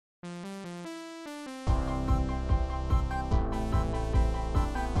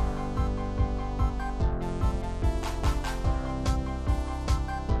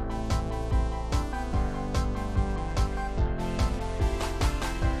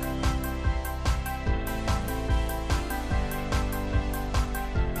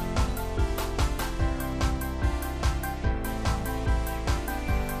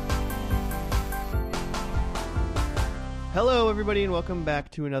Hello, everybody, and welcome back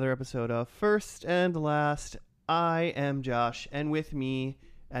to another episode of First and Last. I am Josh, and with me,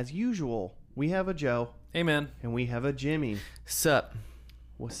 as usual, we have a Joe. Hey, man. And we have a Jimmy. Sup?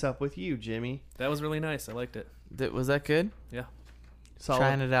 What's up with you, Jimmy? That was really nice. I liked it. Was that good? Yeah. Solid.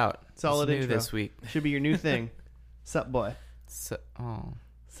 Trying it out. Solid it's new intro. this week. Should be your new thing. Sup, boy. Sup,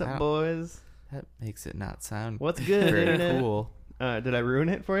 Sup, boys. That makes it not sound What's good, very internet? cool. Did I ruin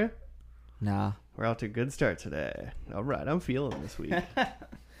it for you? Nah. We're out to a good start today. All right, I'm feeling this week.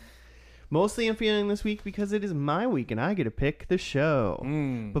 Mostly I'm feeling this week because it is my week and I get to pick the show.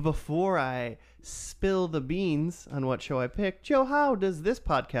 But before I spill the beans on what show I pick, Joe, how does this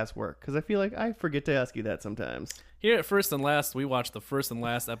podcast work? Because I feel like I forget to ask you that sometimes. Here at First and Last, we watch the first and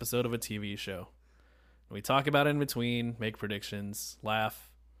last episode of a TV show. We talk about it in between, make predictions, laugh,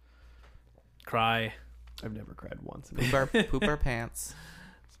 cry. I've never cried once. Poop our pants.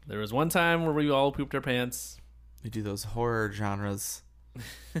 There was one time where we all pooped our pants. We do those horror genres.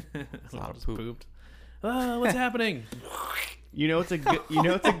 We lot just of poop. pooped. Oh, what's happening? You know it's a good. You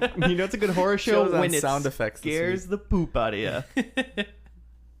know it's a good horror show Shows on when it sound effects this scares the poop out of you.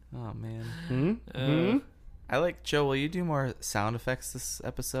 Oh, man. I like, Joe, will you do more sound effects this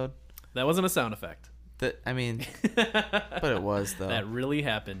episode? That wasn't a sound effect. But it was, though. That really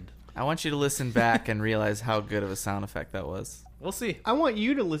happened. I want you to listen back and realize how good of a sound effect that was. We'll see. I want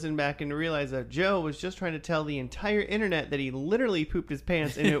you to listen back and realize that Joe was just trying to tell the entire internet that he literally pooped his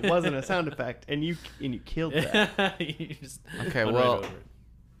pants and it wasn't a sound effect, and you killed that. You just Okay, went well, right over it.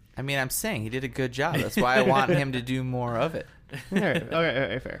 I mean, I'm saying he did a good job. That's why I want him to do more of it. All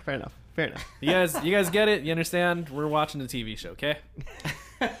right, fair enough. You guys get it? You understand? We're watching a TV show, okay?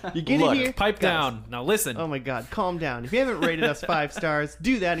 You get Look, in here? Pipe Guys. down. Now listen. Oh my God, calm down. If you haven't rated us 5 stars,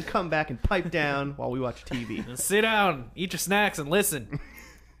 do that and come back and pipe down while we watch TV. Now sit down, eat your snacks, and listen.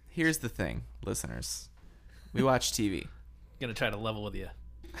 Here's the thing, listeners. We watch TV. I'm gonna try to level with you.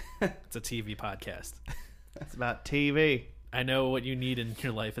 It's a TV podcast. It's about TV. I know what you need in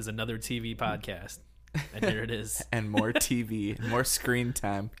your life is another TV podcast. And here it is. And more TV, more screen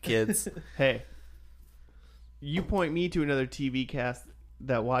time, kids. Hey, you point me to another TV cast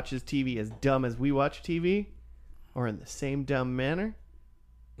that watches TV as dumb as we watch TV, or in the same dumb manner,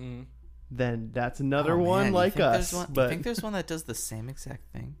 then that's another one Man, like us. You But think there's one that does the same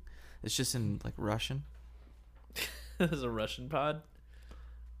exact thing? It's just in like Russian. There's a Russian pod.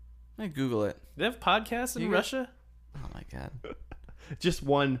 I Google it. They have podcasts in Russia? Oh my God. just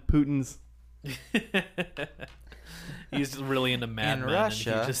one Putin's. He's really into Mad In Men.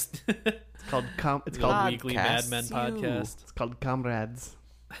 Russia. And he just It's called the Podcasts weekly Mad Men you. podcast. It's called Comrades.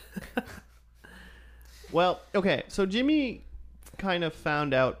 Well, okay, so Jimmy kind of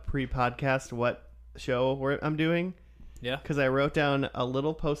found out pre-podcast what show I'm doing, Yeah. because I wrote down a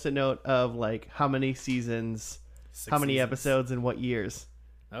little post-it note of like how many seasons, 6 how many seasons. episodes, and what years.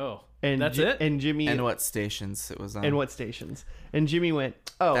 Oh. And That's it? And Jimmy And what stations it was on. and what stations. And Jimmy went,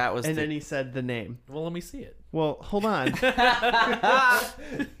 oh, That was and the- then he said the name. Well, let me see it. Well, hold on.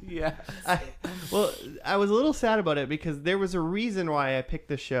 Yeah. I was a little sad about it because there was a reason why I picked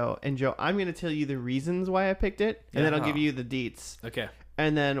the show. And Joe, I'm going to tell you the reasons why I picked it, and then I'll give you the deets. Okay.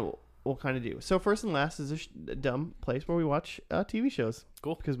 And then we'll kind of do. So First and Last is a dumb place where we watch TV shows.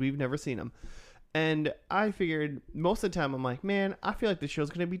 Cool. Because we've never seen them. And I figured most of the time I'm like, man, I feel like this show's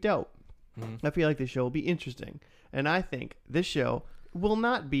going to be dope. I feel like this show will be interesting. And I think this show will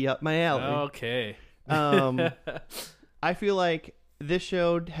not be up my alley. Okay. I feel like this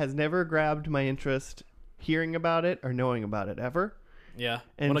show has never grabbed my interest hearing about it or knowing about it ever. Yeah.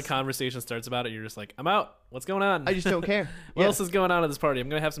 And when a conversation starts about it, you're just like, I'm out. What's going on? I just don't care. What Yeah. else is going on at this party? I'm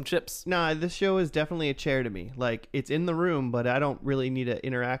going to have some chips. Nah, this show is definitely a chair to me. Like, it's in the room, but I don't really need to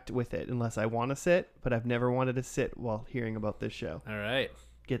interact with it unless I want to sit. But I've never wanted to sit while hearing about this show. All right.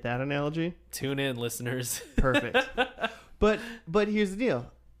 Get that analogy? Tune in, listeners. Perfect. But here's the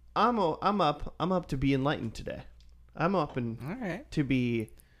deal. I'm up to be enlightened today. I'm up and All right.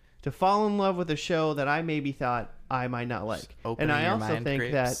 to fall in love with a show that I maybe thought I might not like. Opening And I your also mind think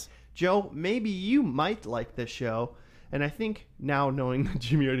grapes. that Joe, maybe you might like this show. And I think now knowing that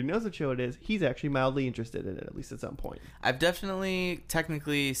Jimmy already knows what show it is, he's actually mildly interested in it, at least at some point. I've definitely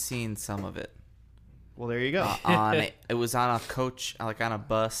technically seen some of it. Well, there you go. It was on a coach, like on a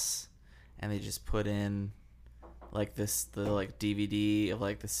bus, and they just put in like the DVD of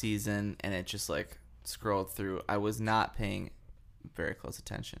like the season, and it just like scrolled through. I was not paying very close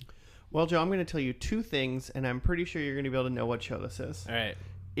attention. Well, Joe, I'm going to tell you 2 things, and I'm pretty sure you're going to be able to know what show this is. All right.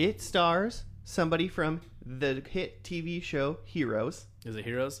 It stars somebody from the hit TV show Heroes. Is it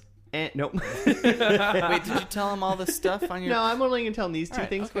Heroes? And nope. Wait, did you tell him all this stuff on your... No, I'm only going to tell him these 2 All right,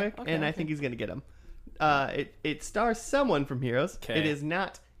 things okay, quick, okay, and I okay. think he's going to get them. It stars someone from Heroes. Okay. It is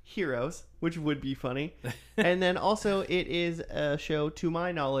not Heroes, which would be funny. And then also it is a show, to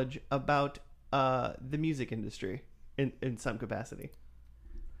my knowledge, about the music industry in some capacity.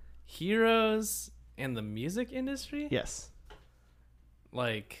 Heroes and the music industry? Yes.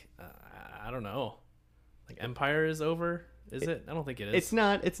 Like, I don't know. Like Empire is over? Is it? I don't think it is. It's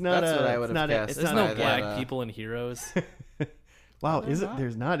not. That's what I would have guessed. There's not no that, black people in Heroes. Wow, There's is it? not.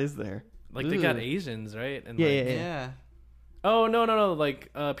 There's not, is there? Like they got Ugh. Asians, right? And Yeah, like, yeah. Yeah. Oh no!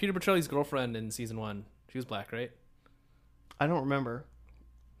 Like Peter Petrelli's girlfriend in season 1, she was black, right? I don't remember.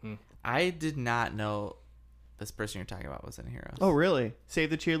 I did not know this person you're talking about was in Heroes. Oh, really?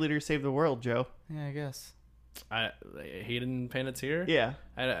 Save the cheerleader, save the world, Joe. Yeah, I guess. Hayden Panettiere. Yeah.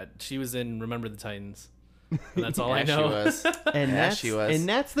 She was in Remember the Titans. And that's all I Yeah, know. she was. And Yeah, that's she was. And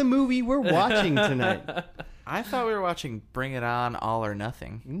that's the movie we're watching tonight. I thought we were watching Bring It On All or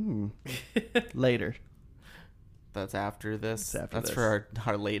Nothing. Later. That's after this. It's after That's this. for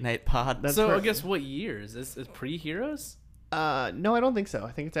our late night pod. That's So for- I guess what years? Is pre-Heroes? No, I don't think so.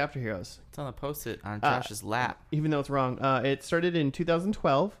 I think it's after Heroes. It's on the post-it on Josh's lap. Even though it's wrong. It started in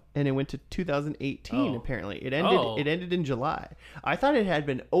 2012 and it went to 2018. Oh. Apparently, it ended. Oh. It ended in July. I thought it had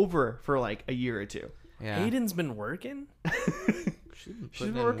been over for like a year or two. Yeah. Hayden's been working? She's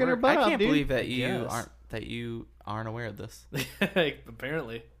Putting been in working her work. butt I off, can't dude. believe that Yes. you aren't aware of this.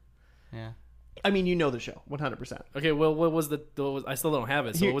 Apparently. Yeah. I mean, you know the show 100%. Okay, well, what was I still don't have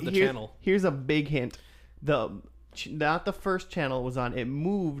it, so what was the channel? Here's a big hint. Not the first channel it was on. It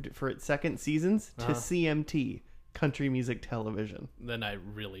moved for its second seasons to CMT, Country Music Television. Then I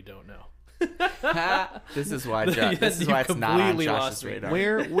really don't know. This is why. Yes, This is you why it's not on completely Josh's lost me. radar.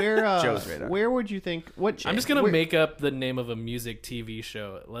 Where Joe's radar. Where would you think? What? I'm just gonna where- make up the name of a music TV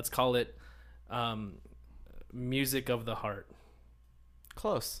show. Let's call it Music of the Heart.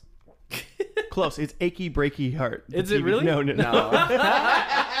 Close. Close. It's Achy Breaky Heart. the Is it TV really? No. No.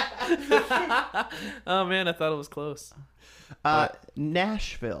 Oh man, I thought it was close.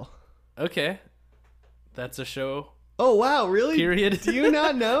 Nashville. Okay, that's a show. Oh wow, really? Period. Do you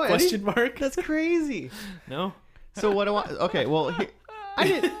not know? Question mark? That's crazy. No. So what do I? Okay, well, I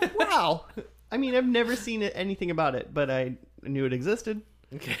didn't. Wow. I mean, I've never seen anything about it, but I knew it existed.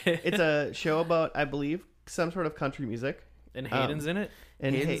 Okay. It's a show about, I believe, some sort of country music. And Hayden's in it.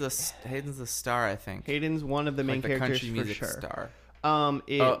 And Hayden's a star, I think. Hayden's one of the main Like the characters country for music sure. star. Oh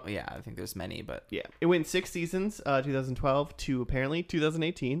Yeah, I think there's many, but yeah, it went 6 seasons, 2012 to apparently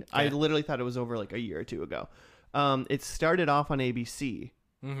 2018. I literally thought it was over like a year or two ago. It started off on ABC,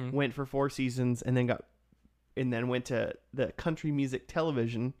 went for 4 seasons, and then went to the Country Music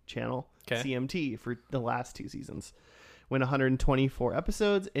Television channel, CMT, for the last 2 seasons. Went 124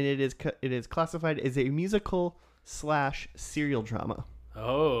 episodes, and it is classified as a musical / serial drama.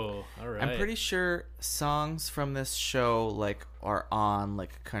 Oh, all right. I'm pretty sure songs from this show like are on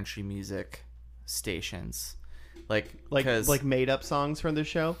like country music stations. Like made up songs from the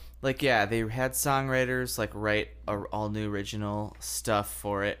show. Like, yeah, they had songwriters like write all new original stuff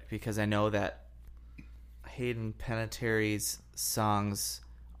for it, because I know that Hayden Panettiere's songs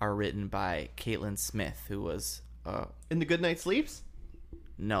are written by Caitlin Smith, who was In the Good Night Sleeps?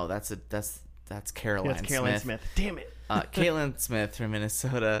 no, that's Caroline. That's Caroline Smith. Damn it. Caitlin Smith from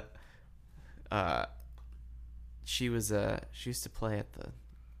Minnesota. She used to play at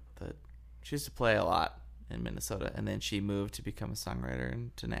she used to play a lot in Minnesota, and then she moved to become a songwriter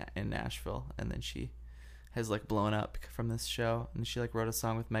in Nashville, and then she has like blown up from this show, and she like wrote a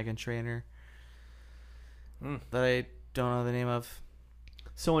song with Meghan Trainor that I don't know the name of.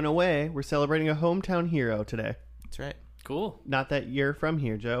 So in a way, we're celebrating a hometown hero today. That's right. Cool. Not that you're from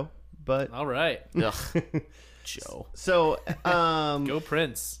here, Joe, but All right. Ugh. Joe. so Go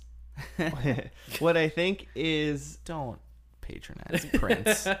Prince. what I think is Don't patronize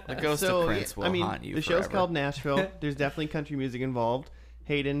Prince. The ghost of Prince will haunt you the show's forever. called Nashville. There's definitely country music involved.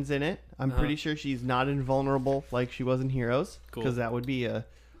 Hayden's in it. I'm pretty sure she's not invulnerable like she was in Heroes, Cool. because that would be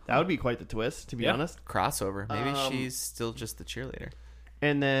quite the twist, to be Yeah. honest. Crossover. Maybe she's still just the cheerleader.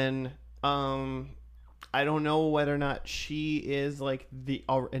 And then I don't know whether or not she is like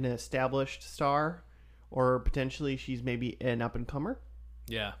an established star, or potentially she's maybe an up and comer.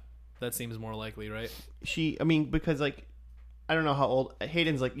 Yeah, that seems more likely, right? Because like I don't know how old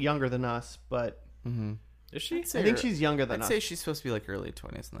Hayden's, like younger than us, but Is she? I think she's younger than I'd us. say she's supposed to be like early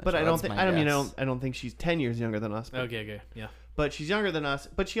 20s. But I don't think I don't think she's 10 years younger than us. But, Okay, yeah. but she's younger than us.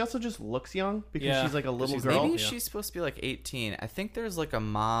 But she also just looks young because she's like a little she's girl. Maybe Yeah. she's supposed to be like 18. I think there's like a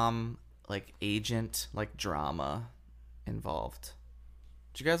mom, like agent, like drama involved.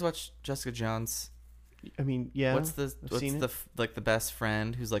 Did you guys watch Jessica Jones? I mean, yeah. What's the seen the like the best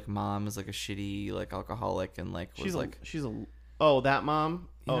friend whose like mom is like a shitty like alcoholic and like was that mom.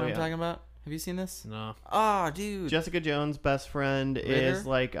 You know what I'm talking about? Have you seen this? No. Oh, dude. Jessica Jones' best friend is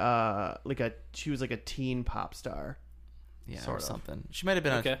she was like a teen pop star. Yeah, sort or of. something. She might have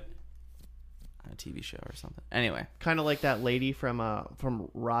been Okay. on a TV show or something. Anyway, Kind of like that lady from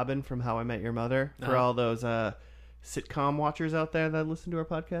Robin from How I Met Your Mother. For all those sitcom watchers out there that listen to our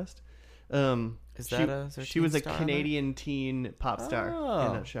podcast. She was a Canadian teen pop star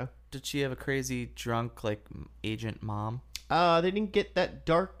in that show. Did she have a crazy drunk like agent mom? They didn't get that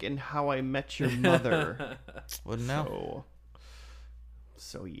dark in How I Met Your Mother. Wouldn't know.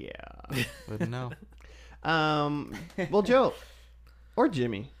 So yeah. Wouldn't know. Well, Joe or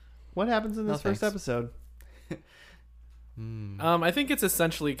Jimmy, what happens in this first episode? I think it's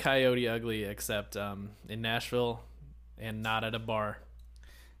essentially Coyote Ugly, except in Nashville and not at a bar.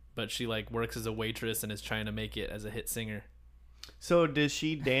 But she like works as a waitress and is trying to make it as a hit singer. So does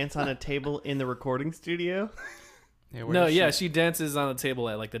she dance on a table in the recording studio? Yeah, she dances on a table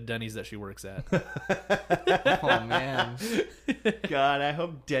at like the Denny's that she works at. Oh man. God, I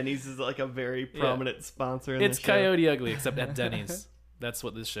hope Denny's is like a very prominent sponsor in It's the show. Coyote Ugly, except at Denny's. That's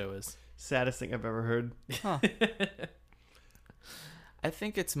what this show is. Saddest thing I've ever heard. Huh. I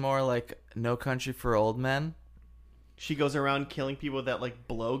think it's more like No Country for Old Men. She goes around killing people with that like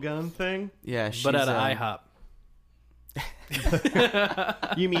blowgun thing. Yeah, she's, but at an IHOP.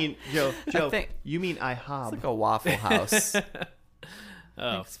 You mean Joe? think- You mean IHOB? It's like a Waffle House.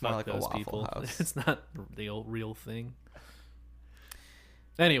 Oh, it's more fuck like a those Waffle people. House. It's not the real thing.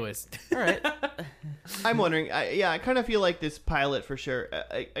 Anyways. All right. I'm wondering. I kind of feel like this pilot for sure.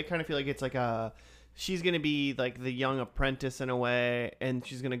 I kind of feel like it's like she's gonna be like the young apprentice in a way, and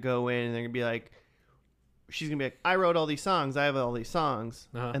she's gonna go in and they're gonna be like, she's gonna be like, I wrote all these songs. I have all these songs,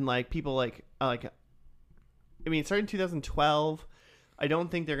 and like people like. I mean, it started in 2012. I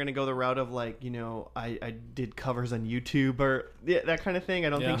don't think they're going to go the route of like, I did covers on YouTube or that kind of thing. I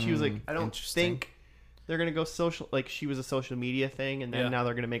don't think she was like, I don't think they're going to go social, like she was a social media thing and then now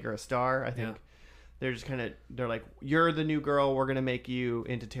they're going to make her a star. I think they're just they're like, you're the new girl. We're going to make you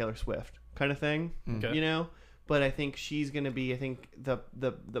into Taylor Swift kind of thing, But I think she's going to be, I think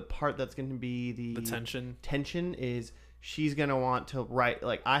the part that's going to be the tension is she's going to want to write,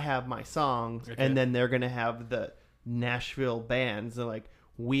 like, I have my songs, and then they're going to have the Nashville bands. They're like,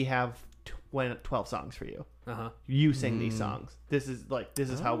 we have 12 songs for you. You sing these songs. This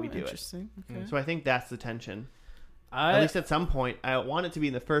is how we do it. Okay. So I think that's the tension. At least at some point. I want it to be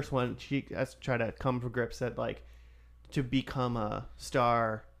in the first one. She has to try to come to grips that, like, to become a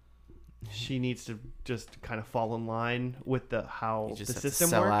star, she needs to just kind of fall in line with how the system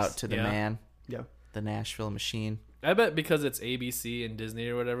sell works. out to the man. Yeah. The Nashville machine. I bet because it's ABC and Disney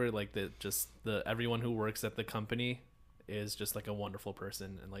or whatever, like everyone who works at the company is just like a wonderful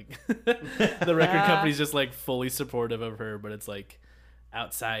person, and like the record company's just like fully supportive of her, but it's like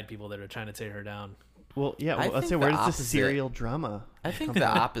outside people that are trying to tear her down. Well, yeah. Let's say where's the serial drama? I think the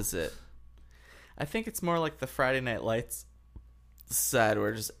opposite. I think it's more like the Friday Night Lights side,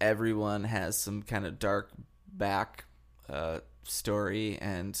 where just everyone has some kind of dark back story,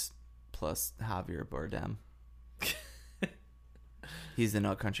 and plus Javier Bardem. He's the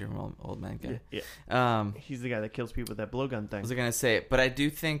No Country for Old Men guy. Yeah. He's the guy that kills people with that blowgun thing. I was gonna say, but I do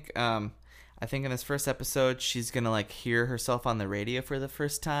think, I think in this first episode, she's gonna like hear herself on the radio for the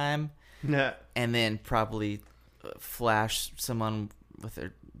first time, and then probably flash someone with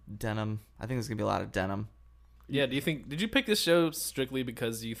their denim. I think there's gonna be a lot of denim. Yeah. Did you pick this show strictly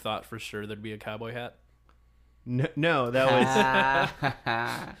because you thought for sure there'd be a cowboy hat? No, that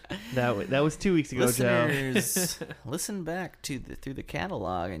was 2 weeks ago, Listeners, listen back through the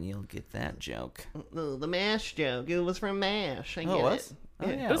catalog and you'll get that joke. The MASH joke. It was from MASH. I get it. Oh,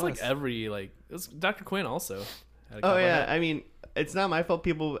 yeah, it was like it was Dr. Quinn also. Had a Oh cowboy yeah, hat. I mean, it's not my fault.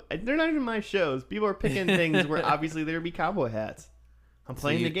 They're not even my shows. People are picking things where obviously there'd be cowboy hats. I'm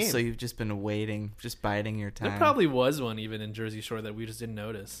playing the game. So you've just been waiting, just biding your time. There probably was one even in Jersey Shore that we just didn't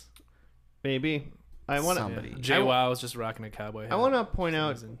notice. Maybe. I want Somebody. JWoww was just rocking a cowboy hat. I want to point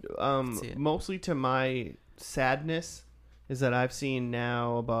out, it. mostly to my sadness, is that I've seen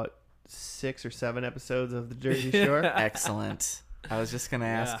now about 6 or 7 episodes of the Jersey Shore. Excellent. I was just gonna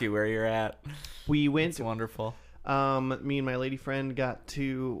ask you where you're at. We went. It's wonderful. Me and my lady friend got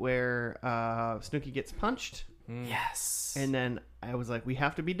to where Snooki gets punched. Yes. And then I was like, we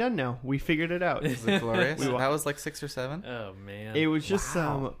have to be done now. We figured it out. Was it glorious? That was like 6 or 7. Oh man. It was just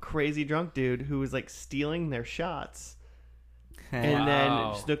some crazy drunk dude who was like stealing their shots. And then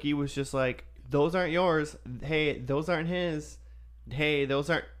Snooki was just like, those aren't yours. Hey, those aren't his. Hey, those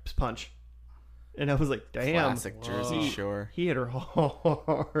aren't punch. And I was like, damn. Classic Jersey Shore. He hit her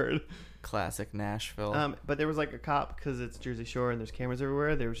hard. Classic Nashville. But there was like a cop, because it's Jersey Shore and there's cameras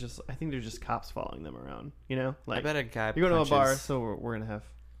everywhere. There was just, I think there's just cops following them around. You know, like I bet a guy. You're going to a bar, so we're gonna have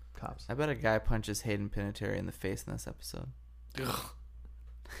cops. I bet a guy punches Hayden Panettiere in the face in this episode.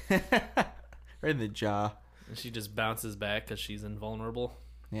 Right in the jaw. And she just bounces back because she's invulnerable.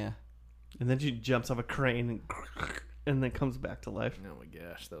 Yeah. And then she jumps off a crane and then comes back to life. Oh my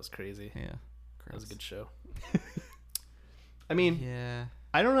gosh, that was crazy. Yeah. That was a good show. I mean, yeah.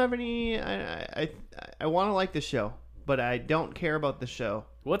 I don't have any. I want to like the show, but I don't care about the show.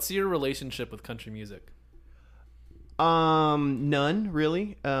 What's your relationship with country music? None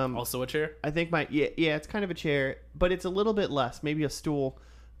really. Also a chair? I think yeah, it's kind of a chair, but it's a little bit less, maybe a stool.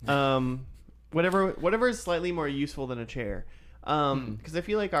 Whatever is slightly more useful than a chair. Because I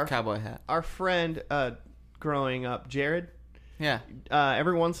feel like our cowboy hat, our friend growing up, Jared. Yeah.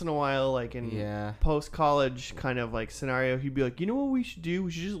 Every once in a while, like in post college kind of like scenario, he'd be like, you know what we should do?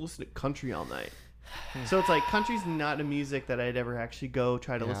 We should just listen to country all night. So it's like country's not a music that I'd ever actually go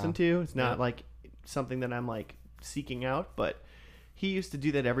try to listen to. It's not like something that I'm like seeking out, but he used to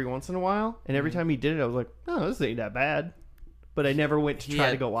do that every once in a while, and every time he did it I was like, oh, this ain't that bad, but I never went to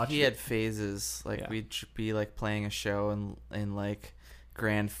try to go watch it. He had phases, like we'd be like playing a show in like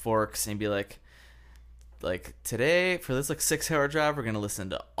Grand Forks and be like today for this like 6-hour drive we're gonna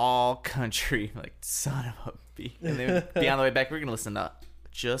listen to all country. Like, son of a b. And then be on the way back, we're gonna listen to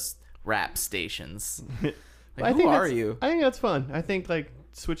just rap stations. Like, who are you? I think that's fun. I think like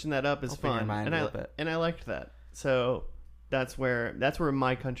switching that up is Open your fun, mind and a little bit. I liked that. So that's where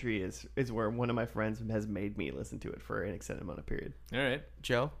my country is where one of my friends has made me listen to it for an extended amount of period. All right.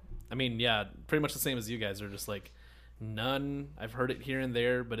 Joe? I mean, yeah, pretty much the same as you guys are, just like none. I've heard it here and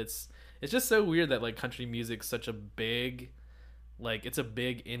there, but it's just so weird that like country music's such a big, like, it's a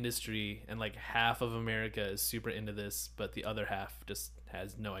big industry, and like half of America is super into this, but the other half just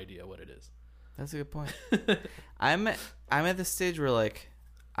has no idea what it is. That's a good point. I'm at the stage where like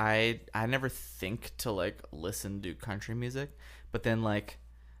I never think to like listen to country music, but then like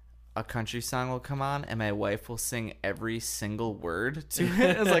a country song will come on and my wife will sing every single word to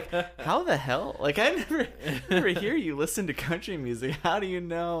it. I was like, how the hell? Like, I never hear you listen to country music. How do you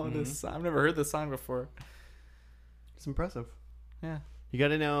know this? I've never heard this song before. It's impressive. Yeah. You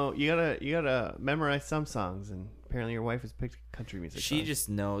gotta know. You gotta memorize some songs, and apparently your wife has picked country music. She songs. just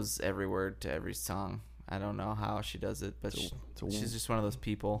knows every word to every song. I don't know how she does it, but she's just one of those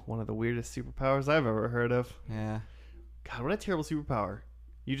people. One of the weirdest superpowers I've ever heard of. Yeah. God, what a terrible superpower!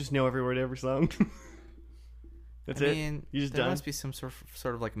 You just know every word to every song. That's I mean, You just there done? must be some sort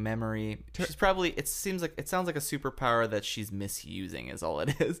of like memory. She's probably. It sounds like a superpower that she's misusing. Is all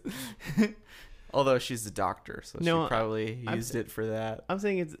it is. Although she's a doctor, so she probably used it for that. I'm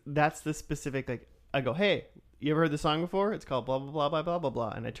saying that's the specific, like, I go, hey, you ever heard the song before? It's called blah, blah, blah, blah, blah, blah, blah.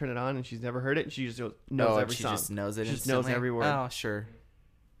 And I turn it on, and she's never heard it, and she just knows every song. She just knows it. She just knows every word. Oh, sure.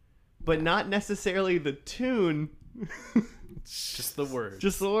 But not necessarily the tune. Just the words.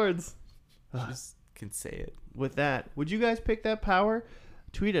 Just the words. She just can say it. With that, would you guys pick that power?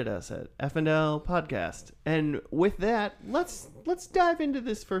 Tweet at us at FNL Podcast. And with that, let's dive into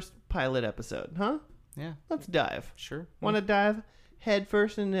this first pilot episode, huh? Yeah. Let's dive. Sure. Want to dive head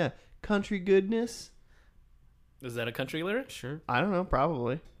first into country goodness? Is that a country lyric? Sure. I don't know,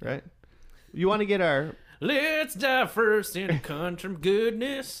 probably, right? You want to get our... Let's dive first into country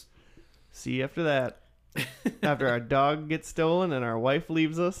goodness. See you after that. After our dog gets stolen and our wife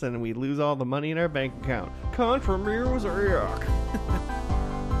leaves us and we lose all the money in our bank account. Country music.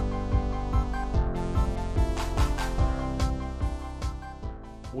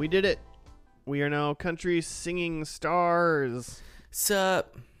 We did it. We are now country singing stars.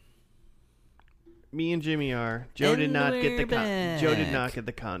 Sup? Me and Jimmy are. Joe did not get the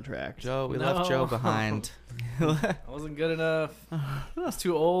contract. Joe, we left Joe behind. I wasn't good enough. I was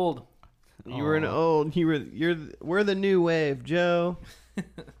too old. You were we're the new wave, Joe.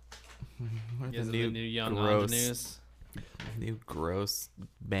 We're the new young gross, ingenues. New gross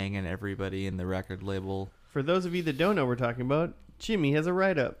banging everybody in the record label. For those of you that don't know what we're talking about, Jimmy has a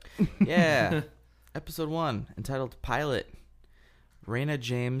write-up. Yeah. Episode 1, entitled Pilot. Raina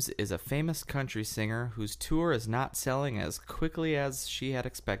James is a famous country singer whose tour is not selling as quickly as she had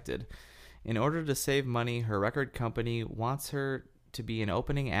expected. In order to save money, her record company wants her to be an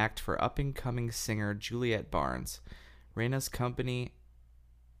opening act for up-and-coming singer Juliet Barnes. Raina's company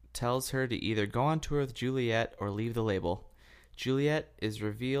tells her to either go on tour with Juliet or leave the label. Juliet is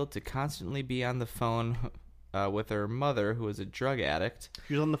revealed to constantly be on the phone with her mother, who is a drug addict.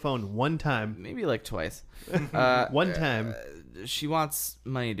 She was on the phone one time. Maybe like twice. One time. She wants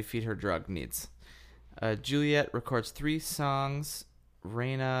money to feed her drug needs. Juliet records 3 songs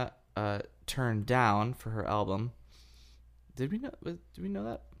Raina turned down for her album. Did we know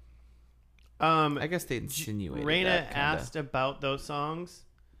that? I guess they insinuated Raina that, kinda. asked about those songs,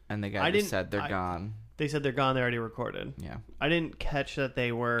 And the guy just said they're gone. They said they're gone. They're already recorded. Yeah. I didn't catch that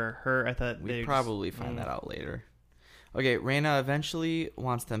they were her. I thought We'd they probably find that out later. Okay, Raina eventually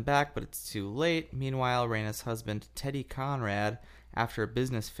wants them back, but it's too late. Meanwhile, Raina's husband, Teddy Conrad, after a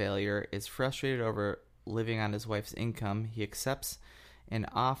business failure, is frustrated over living on his wife's income. He accepts an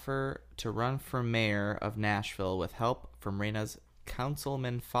offer to run for mayor of Nashville with help from Raina's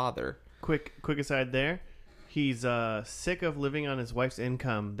councilman father. Quick aside there. He's sick of living on his wife's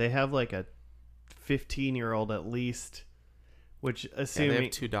income. They have like a 15-year-old at least, which assuming they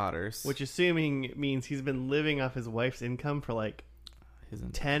have 2 daughters. Which assuming means he's been living off his wife's income for like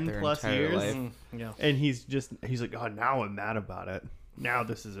 10 plus years. Life. Yeah. And he's like, oh, now I'm mad about it. Now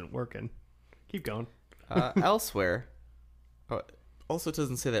this isn't working. Keep going. Elsewhere, also it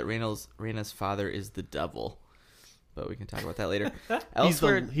doesn't say that Raina's father is the devil, but we can talk about that later.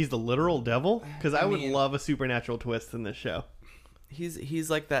 Elsewhere, he's the literal devil? Because I would love a supernatural twist in this show. He's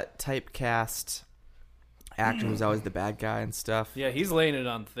like that typecast actor who's always the bad guy and stuff. Yeah, he's laying it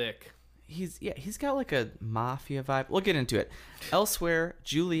on thick. He's got like a mafia vibe. We'll get into it. Elsewhere,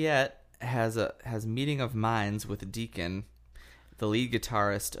 Juliet has meeting of minds with Deacon, the lead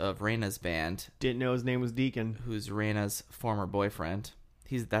guitarist of Raina's band. Didn't know his name was Deacon. Who's Raina's former boyfriend.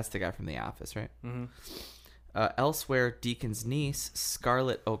 That's the guy from The Office, right? Mm-hmm. Elsewhere, Deacon's niece,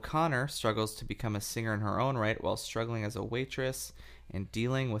 Scarlett O'Connor, struggles to become a singer in her own right while struggling as a waitress and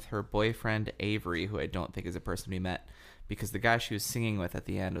dealing with her boyfriend, Avery, who I don't think is a person we met, because the guy she was singing with at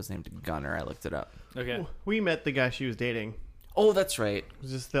the end was named Gunner. I looked it up. Okay. We met the guy she was dating. Oh, that's right. It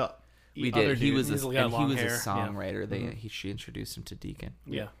was just the We other did. He dude. was He's a got long hair. songwriter. Yeah. She introduced him to Deacon.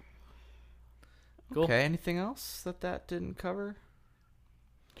 Yeah. Cool. Okay, anything else that didn't cover?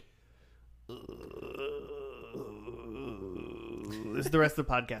 This is the rest of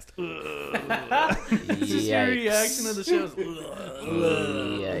the podcast. It's just your reaction to the show.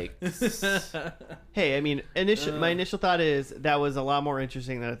 Yikes. Hey, I mean, my initial thought is that was a lot more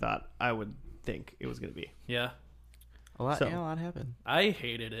interesting than I thought I would think it was going to be. Yeah. A lot happened. I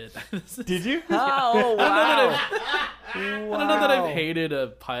hated it. Did you? Oh, wow. I don't know that I've hated a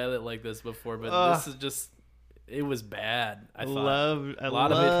pilot like this before, but this is just, it was bad. I thought a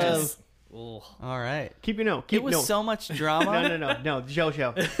lot of it just, ugh. All right. Keep your note. It was so much drama. No, Joe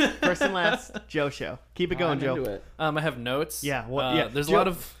show. First and last, Joe show. Keep it going, Joe. I have notes. Yeah, there's Joe, a lot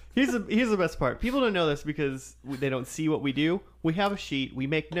of. Here's the best part. People don't know this because they don't see what we do. We have a sheet. We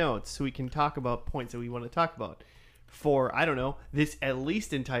make notes so we can talk about points that we want to talk about. For, I don't know, this at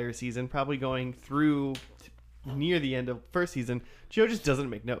least entire season, probably going through near the end of first season, Joe just doesn't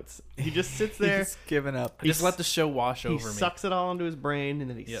make notes. He just sits there. He's given up. I just let the show wash over me. He sucks it all into his brain, and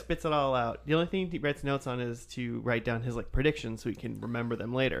then he Yep. spits it all out. The only thing he writes notes on is to write down his predictions so he can remember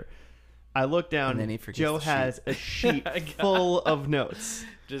them later. I look down, And then he forgets Joe the has a sheet full of notes.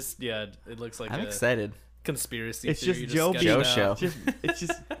 Just, it looks like I'm a excited. conspiracy It's theory. just Joe sketched Joe out. show. Joe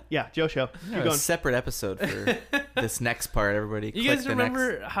show. Yeah, Keep a going. separate episode for this next part. Everybody, You click guys the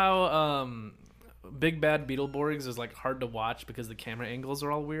remember how Big Bad Beetleborgs is hard to watch because the camera angles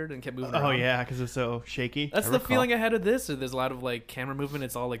are all weird and kept moving around? Oh, yeah, because it's so shaky. That's I the recall. feeling I had of this. There's a lot of camera movement.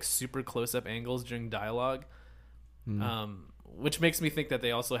 It's all super close-up angles during dialogue, which makes me think that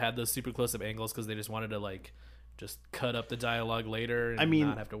they also had those super close-up angles because they just wanted to just cut up the dialogue later and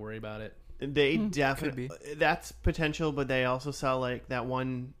not have to worry about it. They definitely, that's potential, but they also saw that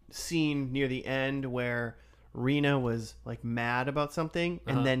one scene near the end where Rena was mad about something,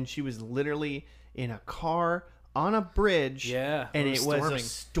 and then she was literally in a car on a bridge. Yeah, and it was storming. a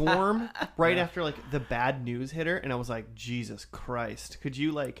storm right after the bad news hit her, and I was like, Jesus Christ! Could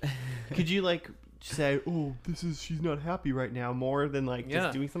you say, oh, she's not happy right now, more than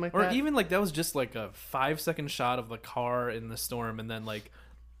just doing something like that? Or even that was just a 5-second shot of the car in the storm, and then a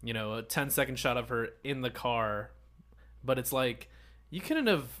 10-second shot of her in the car. But it's you couldn't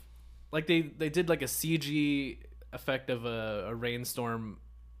have they did a CG effect of a rainstorm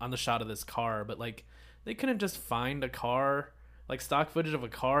on the shot of this car, but they couldn't just find a car, stock footage of a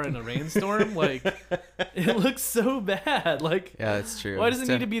car in a rainstorm. It looks so bad. Yeah, that's true. Why does it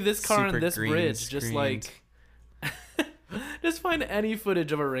need to be this car on this green bridge? screened. Just just find any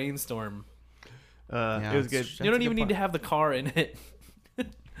footage of a rainstorm. It was good. You don't even need to have the car in it.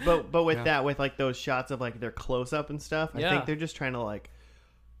 But with that, with those shots of their close up and stuff, I think they're just trying to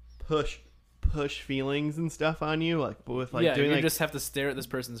push push feelings and stuff on you, like with like yeah, doing you like just have to stare at this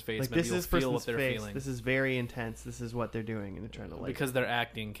person's face. like Maybe this you'll is feel what person's they're face. feeling. This is very intense. This is what they're doing, and they're trying to like Because their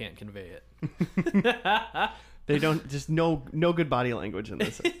acting can't convey it. they don't just no good body language in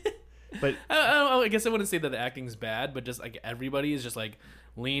this. But I guess I wouldn't say that the acting's bad, but just like everybody is just like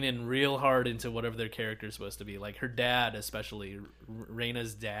leaning real hard into whatever their character is supposed to be. Like her dad, especially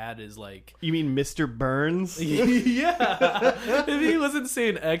Raina's dad, is like, you mean Mr. Burns? yeah. If he wasn't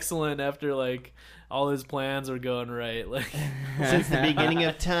saying excellent after like all his plans were going right, like Since the beginning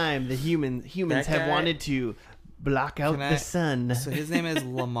of time, the humans That have guy- wanted to block out Can I- the sun. So his name is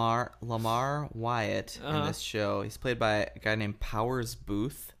Lamar Wyatt in this show. He's played by a guy named Powers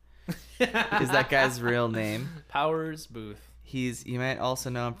Booth. Is that guy's real name? Powers Booth. You might also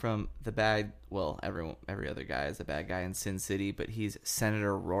know him from the bad. Well, every other guy is a bad guy in Sin City, but he's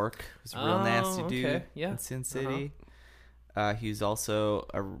Senator Rourke, who's a real nasty dude okay. Yeah. in Sin City. He's also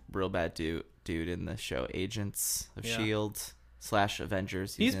a real bad dude in the show Agents of Shield /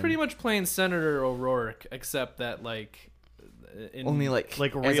 Avengers. He's pretty much playing Senator O'Rourke, except that like only like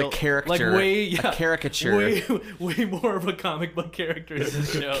like as real- a character, like way a caricature. way more of a comic book character in the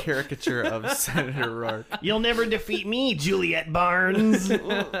show. Caricature of Senator Rourke. You'll never defeat me, Juliet Barnes. He's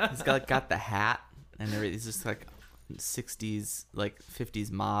got the hat and everything. He's just like 60s, like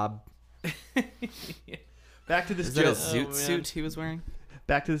 50s mob. Back to this Is that Joe. a zoot man. suit he was wearing?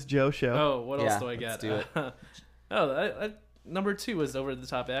 Back to this Joe show. Oh, what else Yeah, do I let's get? do it. Number 2 was over the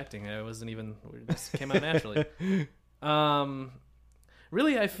top acting. I wasn't even. It just came out naturally.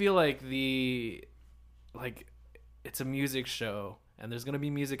 Really, I feel like it's a music show, and there's gonna be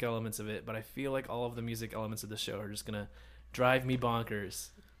music elements of it, but I feel like all of the music elements of the show are just gonna drive me bonkers.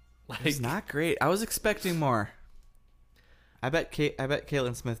 Like, It's not great. I was expecting more. I bet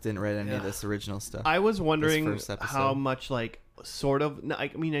Caitlin Smith didn't write any of this original stuff. I was wondering This first episode. how much like sort of. I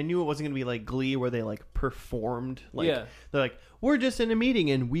mean, I knew it wasn't gonna be like Glee where they like performed. Like Yeah. they're like, we're just in a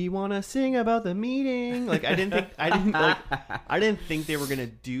meeting and we want to sing about the meeting. Like I didn't think they were gonna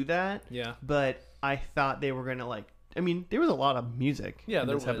do that. Yeah. But I thought they were gonna like. I mean, there was a lot of music. Yeah, in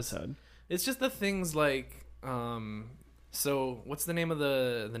there this was. episode. It's just the things like, so what's the name of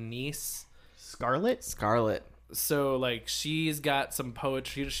the niece? Scarlet. Scarlet. So like she's got some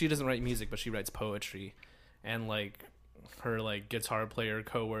poetry. She doesn't write music, but she writes poetry, and like her like guitar player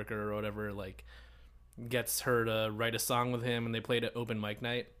coworker or whatever like gets her to write a song with him, and they played at open mic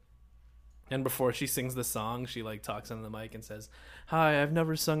night. And before she sings the song, she like talks on the mic and says, "Hi, I've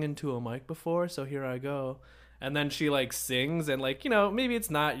never sung into a mic before, so here I go." And then she like sings, and like, you know, maybe it's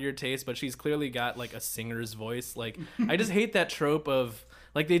not your taste, but she's clearly got like a singer's voice. Like I just hate that trope of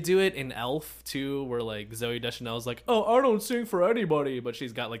like they do it in Elf too, where like Zooey Deschanel's like, "Oh, I don't sing for anybody," but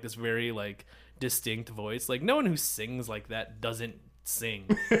she's got like this very like distinct voice. Like no one who sings like that doesn't sing.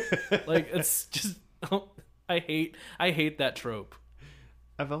 Like it's just I hate that trope.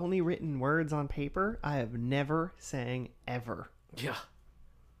 I've only written words on paper. I have never sang ever. Yeah.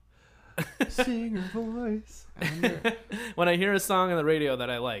 Singer voice. When I hear a song on the radio that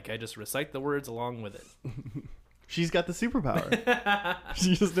I like, I just recite the words along with it. She's got the superpower.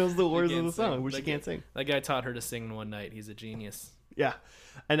 She just knows the words of can't the song, sing. which she That can't sing. That guy taught her to sing one night. He's a genius. Yeah.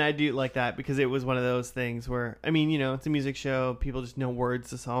 And I do like that because it was one of those things where, I mean, you know, it's a music show. People just know words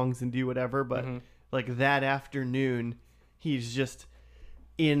to songs and do whatever. But like that afternoon, he's just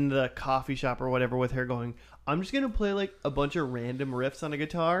in the coffee shop or whatever with her going, I'm just going to play like a bunch of random riffs on a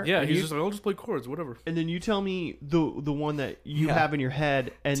guitar. Yeah, and he's you, just like, I'll just play chords, whatever. and then you tell me the one that you Yeah. have in your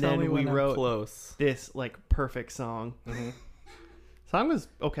head. And Tell me then we when I'm wrote close. this like perfect song. Song was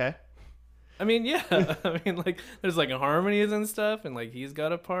okay. I mean, yeah. I mean, like, there's like harmonies and stuff, and like he's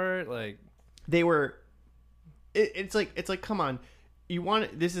got a part. Like, They were it's like come on, you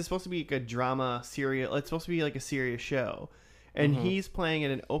want this is supposed to be like a drama serial, it's supposed to be like a serious show, and he's playing at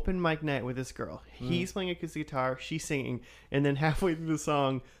an open mic night with this girl. He's playing acoustic guitar, she's singing, and then halfway through the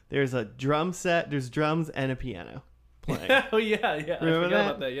song there's a drum set, there's drums and a piano playing. oh yeah, yeah. Remember I forgot that?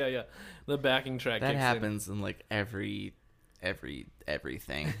 about that. Yeah, yeah. The backing track. That kicks happens in like everything.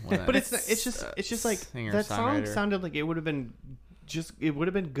 But it's just like that song sounded like it would have been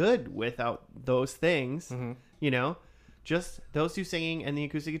good without those things. You know, just those two singing and the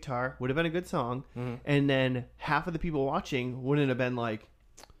acoustic guitar would have been a good song, and then half of the people watching wouldn't have been like,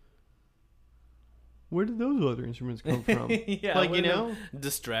 where did those other instruments come from? yeah, like, you know,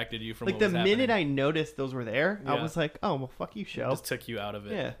 distracted you from like what the was minute happening. I noticed those were there, I Yeah. was like, oh well, fuck you, show. Just took you out of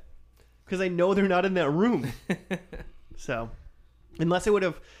it. Yeah, because I know they're not in that room. So, unless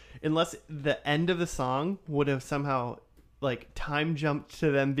the end of the song would have somehow like time jumped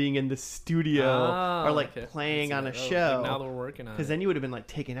to them being in the studio or like playing on a show. Like now they're working on it. Because then you would have been like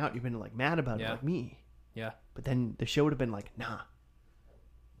taken out. You've been like mad about it, like me. Yeah. But then the show would have been like, nah,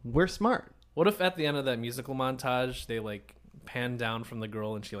 we're smart. What if at the end of that musical montage they like pan down from the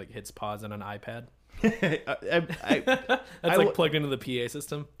girl and she like hits pause on an iPad? That's like plugged into the PA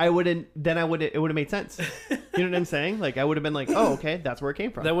system. It would have made sense. You know what I'm saying? Like I would have been like, oh, okay, that's where it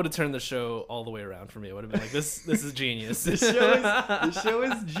came from. That would have turned the show all the way around for me. It would have been like, this is genius. The show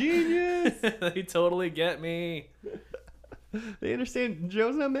is genius. They totally get me. They understand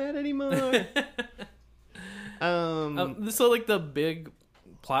Joe's not mad anymore. So like the big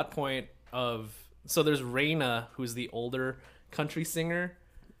plot point of, so there's Raina, who's the older country singer.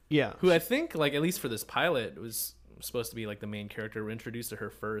 Yeah. Who I think, like, at least for this pilot, was supposed to be, like, the main character. We're introduced to her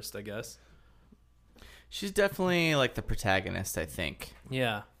first, I guess. She's definitely, like, the protagonist, I think.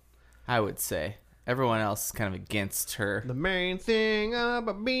 Yeah. I would say. Everyone else is kind of against her. The main thing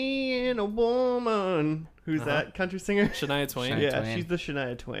about being a woman. Who's that country singer? Shania Twain. Shania Twain. She's the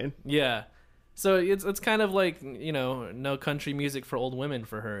Shania Twain. Yeah. So it's kind of like, you know, no country music for old women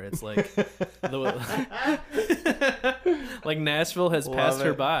for her. It's like like Nashville has passed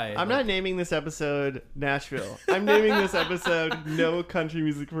her by. I'm not naming this episode Nashville. I'm naming this episode No Country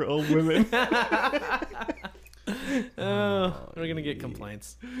Music for Old Women. We're gonna get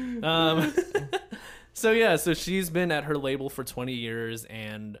complaints. So she's been at her label for 20 years,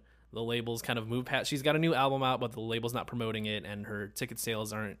 and the label's kind of moved past. She's got a new album out, but the label's not promoting it, and her ticket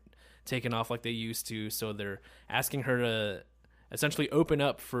sales aren't taken off like they used to. So they're asking her to essentially open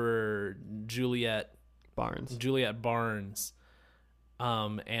up for Juliet Barnes,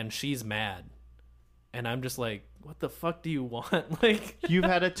 and she's mad, and I'm just like, what the fuck do you want? Like, you've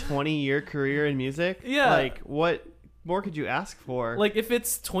had a 20-year career in music. Yeah. Like, what more could you ask for? Like, if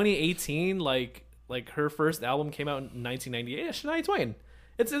it's 2018, like her first album came out in 1998, yeah, Shania Twain.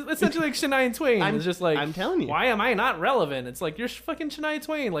 It's essentially like Shania Twain. It's just like, I'm telling you, why am I not relevant? It's like, you're fucking Shania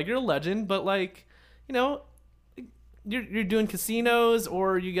Twain. Like, you're a legend, but like, you know, you're doing casinos,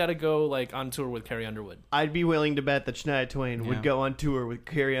 or you got to go like on tour with Carrie Underwood. I'd be willing to bet that Shania Twain would go on tour with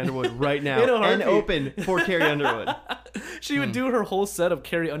Carrie Underwood right now and open for Carrie Underwood. She would do her whole set of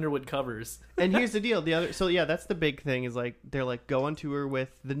Carrie Underwood covers. And here's the deal: that's the big thing is like they're like go on tour with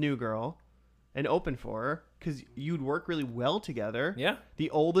the new girl and open for her because you'd work really well together. Yeah, the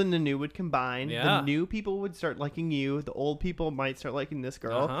old and the new would combine. Yeah, the new people would start liking you. The old people might start liking this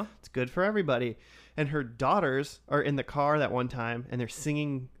girl. It's good for everybody. And her daughters are in the car that one time, and they're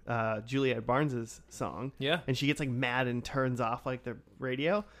singing Juliet Barnes's song. Yeah. And she gets like mad and turns off like the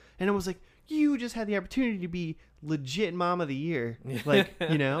radio. And it was like, you just had the opportunity to be legit mom of the year, like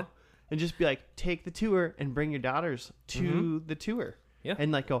you know, and just be like, take the tour and bring your daughters to the tour. Yeah.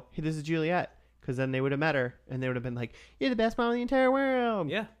 And like go, hey, this is Juliet, because then they would have met her, and they would have been like, you're the best mom in the entire world.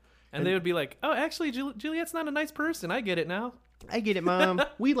 Yeah. And they would be like, oh, actually, Juliet's not a nice person. I get it now. I get it, Mom.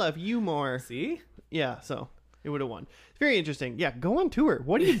 We love you more. See? Yeah, so it would have won. It's very interesting. Yeah, go on tour.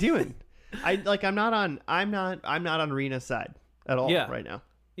 What are you doing? I'm not on Rena's side at all right now.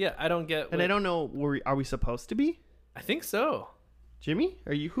 Yeah, I don't get. And I don't know. Are we supposed to be? I think so. Jimmy,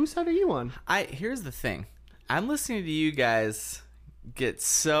 whose side are you on? Here's the thing. I'm listening to you guys get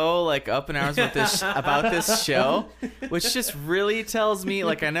so like up in arms with this about this show, which just really tells me,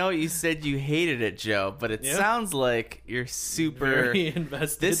 like, I know you said you hated it, Joe, but it sounds like you're super very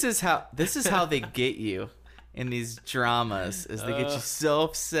invested. This is how they get you in these dramas, is they get you so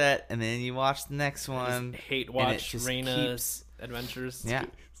upset, and then you watch the next one, hate watch Raina's adventures. Yeah,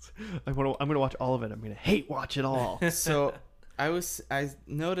 I'm gonna watch all of it. I'm gonna hate watch it all. So I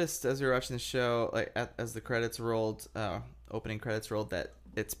noticed as we were watching the show, like as the credits rolled, opening credits rolled, that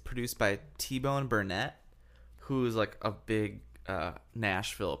it's produced by T-Bone Burnett, who's like a big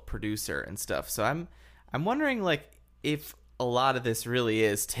Nashville producer and stuff. So I'm wondering, like, if a lot of this really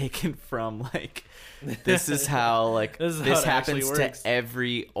is taken from like this is how like this happens to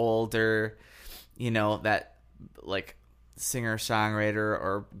every older, you know, that like singer songwriter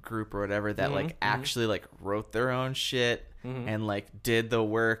or group or whatever that like actually like wrote their own shit and like did the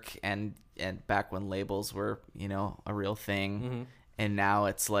work and back when labels were, you know, a real thing, and now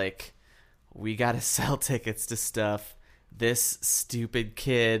it's like we gotta sell tickets to stuff. This stupid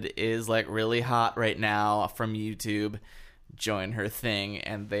kid is like really hot right now from YouTube, join her thing,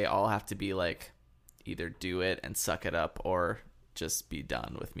 and they all have to be like either do it and suck it up or just be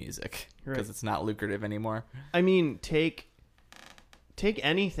done with music because it's not lucrative anymore. I mean, take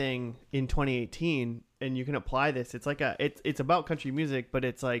anything in 2018 and you can apply this. It's like it's about country music, but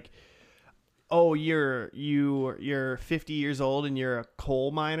it's like oh, you're 50 years old and you're a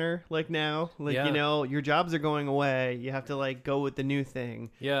coal miner like now, like Yeah. you know your jobs are going away. You have to like go with the new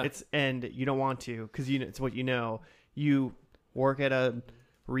thing. Yeah. And you don't want to because it's what you know. You work at a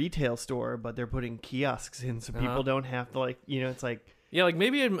retail store, but they're putting kiosks in so people don't have to like it's like. Yeah, like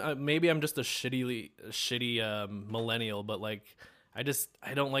maybe I'm just a shitty millennial, but like I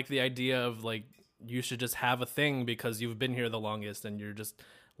don't like the idea of like you should just have a thing because you've been here the longest and you're just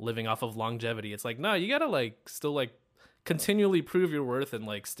living off of longevity. It's like, no, you gotta like still like continually prove your worth and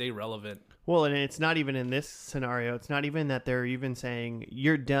like stay relevant. Well, and it's not even in this scenario. It's not even that they're even saying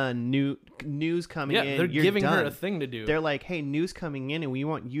you're done. News coming in. Yeah, they're you're giving done. her a thing to do. They're like, hey, news coming in, and we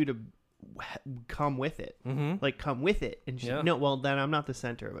want you to come with it. Mm-hmm. Like, come with it. And she's Yeah. no, well, then I'm not the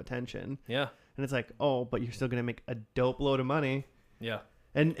center of attention. Yeah, And it's like, oh, but you're still gonna make a dope load of money. yeah,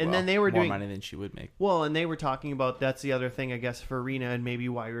 And Well, then they were more doing money than she would make. well, and they were talking about that's the other thing, I guess, for Rena, and maybe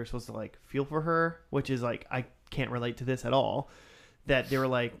why we were supposed to like feel for her, which is like I can't relate to this at all. That they're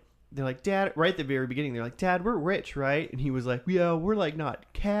like, Dad, right at the very beginning, they're like, Dad, we're rich, right? And he was like, yeah, we're like not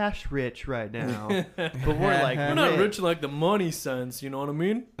cash rich right now, but we're like we're not rich in like the money sense. You know what I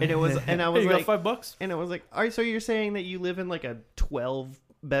mean? And it was, and I Hey, was you like, got $5? and I was like, all right, so you're saying that you live in like a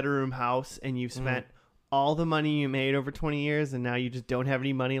 12-bedroom house and you've spent all the money you made over 20 years and now you just don't have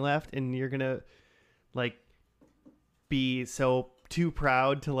any money left and you're gonna like be so too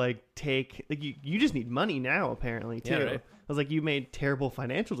proud to like take like you just need money now apparently too. Yeah, right. I was like, you made terrible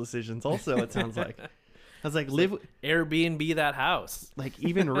financial decisions also, it sounds like. I was like, live Airbnb that house. like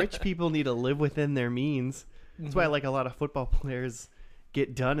even rich people need to live within their means. That's why like a lot of football players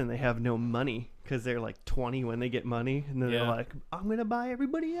get done and they have no money because they're like 20 when they get money and then they're Yeah. like, I'm gonna buy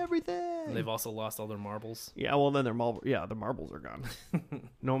everybody everything. And they've also lost all their marbles. Yeah, well then the marbles are gone.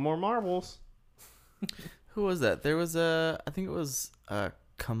 No more marbles. Who was that? There was I think it was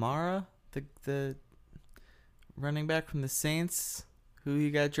Kamara, the running back from the Saints, who he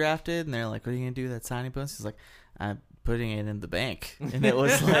got drafted, and they're like, "What are you gonna do with that signing bonus?" He's like, "I'm putting it in the bank," and it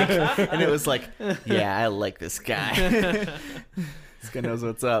was like, "Yeah, I like this guy. This guy knows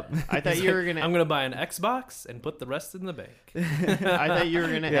what's up." I thought you were gonna. I'm gonna buy an Xbox and put the rest in the bank. I thought you were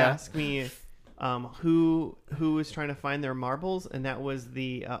gonna Yeah. ask me, who was trying to find their marbles, and that was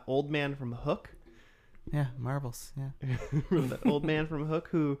the old man from Hook. Yeah, marbles. Yeah. The old man from Hook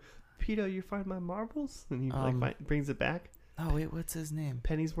who, Peter, you find my marbles, and he brings it back. Oh wait, what's his name?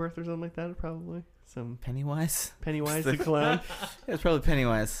 Pennyworth or something like that, probably. Some Pennywise. Pennywise the clown. Yeah, it's probably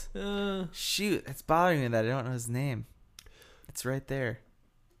Pennywise. Uh, Shoot, it's bothering me that I don't know his name. It's right there.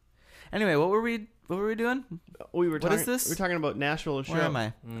 Anyway, what were we doing? We were What talking, is this? We were talking about Nashville show. Where am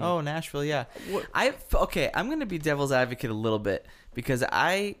I? Oh, Nashville. Yeah. What- Okay, I'm gonna be devil's advocate a little bit because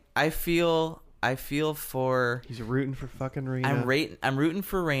I feel for He's rooting for fucking Rena. I'm rooting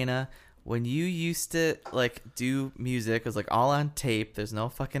for Raina. When you used to like do music, it was like all on tape. There's no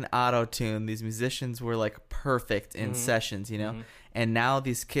fucking auto tune. These musicians were like perfect in sessions, you know. And now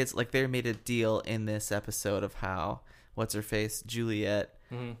these kids, like, they made a deal in this episode of how what's her face, Juliet.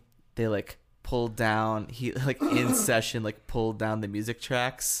 They like pulled down in session, like pulled down the music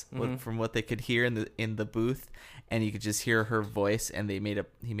tracks from what they could hear in the booth, and you could just hear her voice. And he made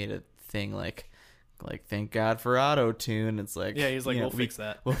a thing like thank God for auto tune. It's like, yeah, he's like, you know, we'll fix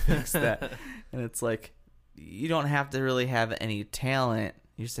that. We'll fix that. And it's like, you don't have to really have any talent.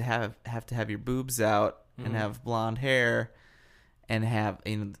 You just have to have your boobs out and have blonde hair and have,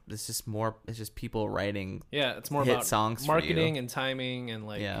 you know, it's just people writing Yeah, it's more hit about songs for marketing you. and timing and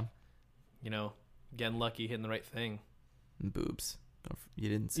like, Yeah. you know, getting lucky, hitting the right thing. And boobs. You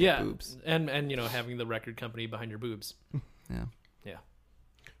didn't say Yeah, boobs. and you know, having the record company behind your boobs. Yeah. Yeah.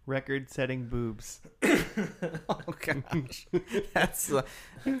 Record-setting boobs. Oh gosh. That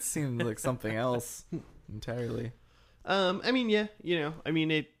seems like something else entirely. I mean, yeah,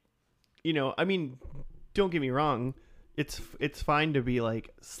 don't get me wrong. It's fine to be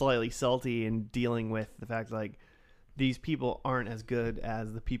like slightly salty and dealing with the fact like these people aren't as good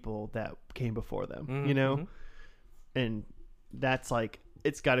as the people that came before them, you know? And that's like,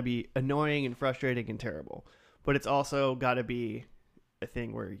 it's got to be annoying and frustrating and terrible. But it's also got to be a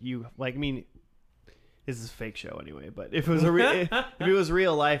thing where you like, I mean, this is a fake show anyway, but if it was if it was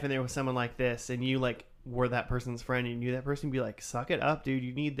real life and there was someone like this and you like were that person's friend and you knew that person, you'd be like, suck it up, dude,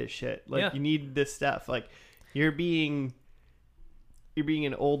 you need this shit. Like, you need this stuff. Like, you're being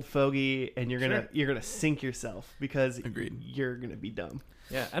an old fogey and you're gonna sink yourself because you're gonna be dumb.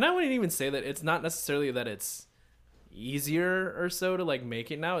 Yeah, and I wouldn't even say that it's not necessarily that it's easier or so to like make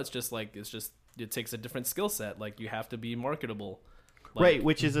it now. It's just it takes a different skill set. Like, you have to be marketable. Like, Right,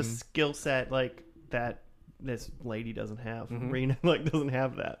 which is a skill set like that this lady doesn't have. Rena like doesn't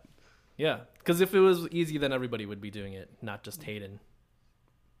have that. Yeah, because if it was easy, then everybody would be doing it, not just Hayden.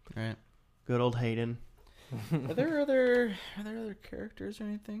 Right. Good old Hayden. Are there other characters or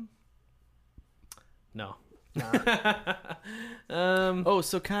anything? No. Oh,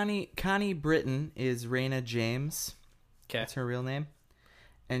 so Connie Britton is Raina James. Okay. That's her real name.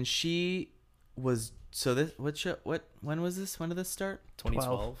 And she was when was this? When did this start?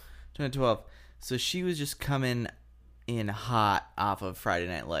 2012. 2012. So she was just coming in hot off of Friday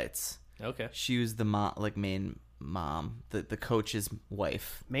Night Lights. Okay. She was the main mom, the coach's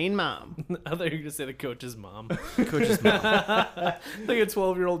wife. Main mom. I thought you were going to say the coach's mom. Coach's mom. Like a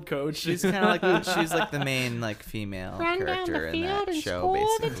 12-year-old coach. She's kind of like she's like the main like female character in that show,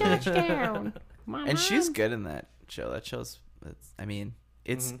 basically. Touchdown. And she's good in that show. That show's, I mean,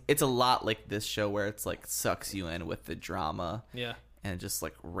 it's a lot like this show where it's like sucks you in with the drama. Yeah. And just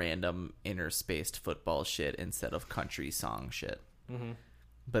like random interspaced football shit instead of country song shit. Mm-hmm.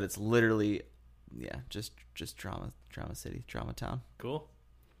 But it's literally, just drama city, drama town. Cool.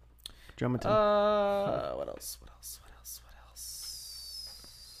 Drummondton. What else?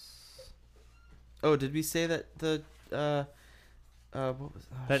 Oh, did we say that the what was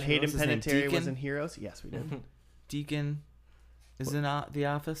that Hayden what was his name? Panettiere was Deacon? in Heroes? Yes, we did. Deacon is in The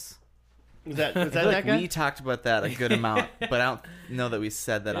Office. Was that I feel that like guy? we talked about that a good amount, but I don't know that we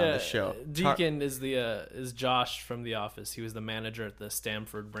said that on the show. Deacon is Josh from The Office. He was the manager at the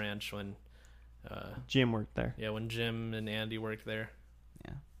Stamford branch when Jim worked there. Yeah, when Jim and Andy worked there.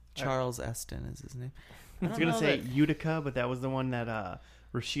 Yeah. Charles Eston is his name. I was gonna say Utica, but that was the one that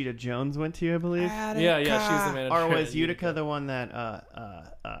Rashida Jones went to, I believe. Yeah, she's the manager. Or was Utica the one that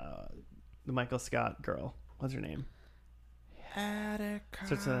the Michael Scott girl? What's her name? Attica.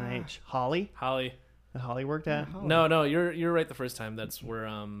 Starts with an H. Holly. That Holly worked at. No, you're right the first time. That's where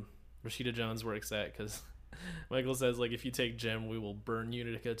Rashida Jones works at, because Michael says, like, if you take Jim, we will burn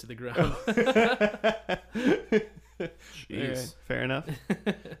Utica to the ground. Jeez. Okay, fair enough.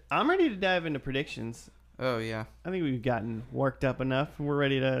 I'm ready to dive into predictions. Oh yeah. I think we've gotten worked up enough. We're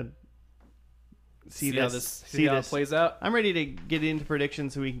ready to see how this. how it plays out. I'm ready to get into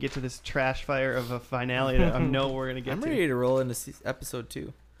predictions so we can get to this trash fire of a finale that I know we're gonna get I'm to. ready to roll into episode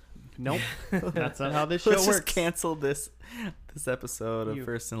 2. Nope, that's not how this show Let's works. just cancel this episode of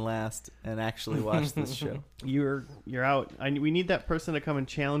First and Last and actually watch this show. You're out. We need that person to come and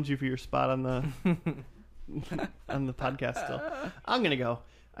challenge you for your spot on the on the podcast. Still, I'm gonna go.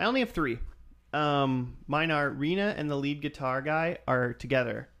 I only have 3. Mine are Rena and the lead guitar guy are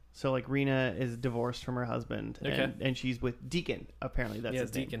together. So like Rena is divorced from her husband, and she's with Deacon. Apparently that's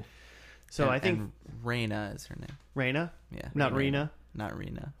his name. Deacon. So I think and Raina is her name. Rena. Yeah, Not Rena. Not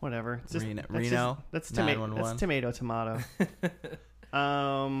Rena. Whatever. It's just, Reno. That's 911. tomato. It's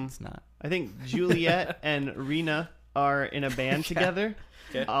not. I think Juliet and Rena are in a band together.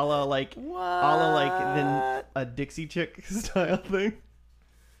 Okay. A la like a Dixie Chick style thing.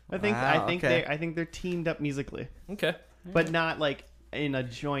 I think they're teamed up musically, Okay. but not like in a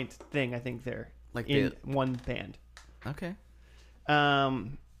joint thing. I think they're Like in one band. Okay.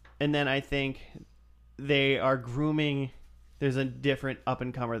 And then I think they are grooming. There's a different up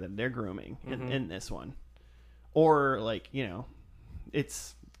and comer that they're grooming in this one, or like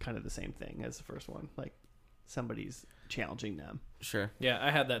it's kind of the same thing as the first one. Like somebody's challenging them. Sure. Yeah,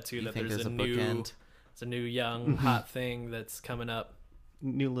 I had that too. You That think there's a bookend? it's a new young hot thing that's coming up.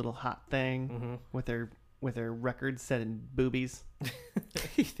 New little hot thing with their records set in boobies.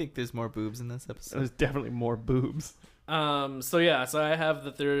 You think there's more boobs in this episode? There's definitely more boobs. So I have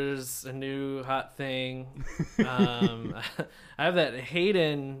that there's a new hot thing. I have that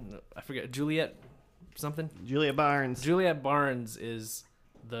Hayden, I forget, Juliet Barnes is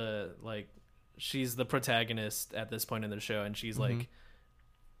she's the protagonist at this point in the show, and she's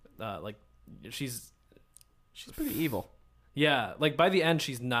she's pretty evil. Yeah, like by the end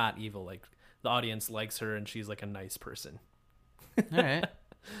she's not evil. Like the audience likes her and she's like a nice person. All right.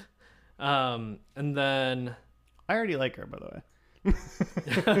 And then I already like her, by the way.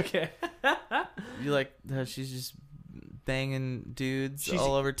 okay. You like how she's just banging dudes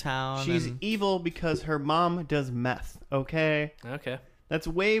all over town? She's evil because her mom does meth. Okay. Okay. That's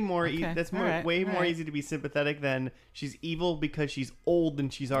way more. Okay. That's more easy to be sympathetic than she's evil because she's old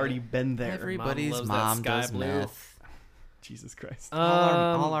and she's already been there. Everybody's loves mom that sky does blue. meth. Jesus Christ.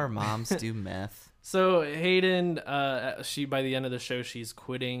 All our moms do meth. So Hayden, she by the end of the show, she's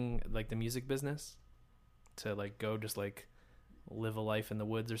quitting like the music business to like go just like live a life in the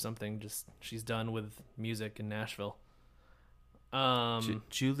woods or something. Just she's done with music in Nashville.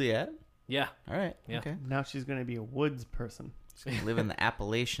 Juliet. Yeah. All right. Yeah. Okay. Now she's going to be a woods person. She's gonna live in the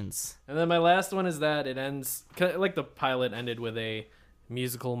Appalachians. And then my last one is that it ends like the pilot ended with a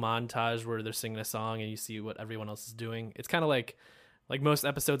musical montage where they're singing a song and you see what everyone else is doing. It's kind of like most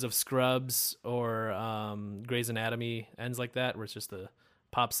episodes of Scrubs or Grey's Anatomy ends like that, where it's just a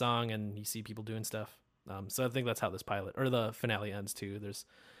pop song and you see people doing stuff. So I think that's how this pilot or the finale ends too. There's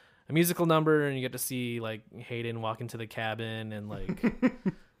a musical number and you get to see like Hayden walk into the cabin and like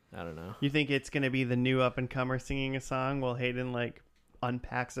I don't know. You think it's gonna be the new up and comer singing a song while Hayden like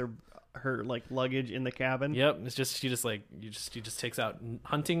unpacks her like luggage in the cabin? Yep, it's just she just takes out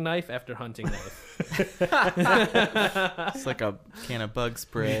hunting knife after hunting knife. It's like a can of bug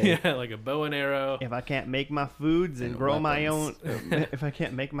spray. Yeah, like a bow and arrow. If I can't make my foods and grow my own, weapons. if I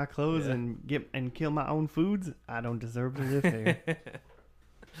can't make my clothes Yeah. and kill my own foods, I don't deserve to live here.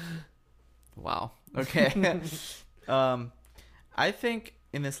 Wow. Okay. I think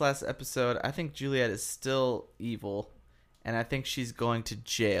in this last episode, I think Juliet is still evil, and I think she's going to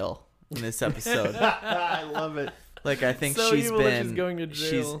jail in this episode. I love it. Like I think So she's evil that been she's going to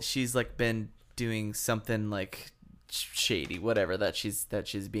jail. She's like been doing something like shady, whatever that she's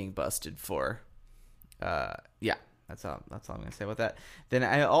being busted for. Yeah, that's all I'm gonna say about that. Then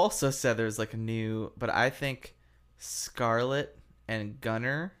I also said there's like a new, but I think Scarlett and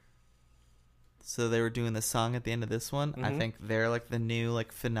Gunner. So they were doing the song at the end of this one. I think they're like the new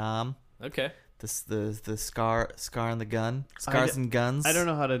like phenom. Okay. The scar and the gun, scars and guns. I don't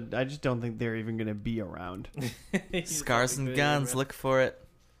know how to. I just don't think they're even gonna be around. Scars and guns. Look for it.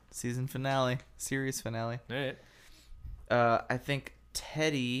 Season finale, series finale. All right. I think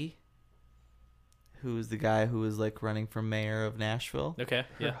Teddy, who's the guy who was like running for mayor of Nashville, Okay.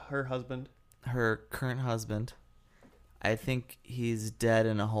 Yeah. Her husband. her current husband. I think he's dead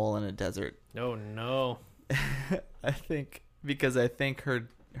in a hole in a desert. Oh no. I think because I think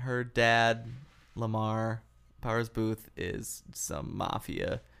her dad, Lamar Powers Booth, is some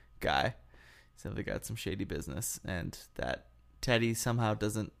mafia guy. So they got some shady business, and that Teddy somehow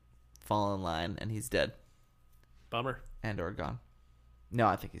doesn't fall in line, and he's dead Bummer. and or gone. No,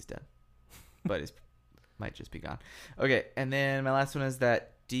 I think he's dead, but he's might just be gone. Okay, and then my last one is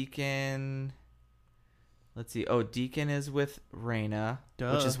that Deacon. Let's see. Oh, Deacon is with Raina,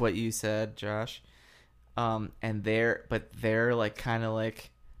 which is what you said, Josh. And they're like kind of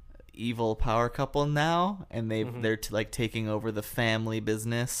like evil power couple now, and they're like taking over the family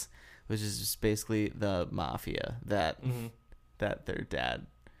business, which is just basically the mafia that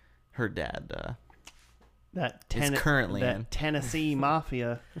her dad is currently in. Tennessee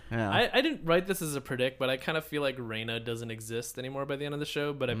mafia. Yeah. I didn't write this as a predict, but I kind of feel like Raina doesn't exist anymore by the end of the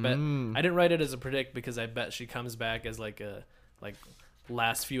show. But I bet I didn't write it as a predict because I bet she comes back as like a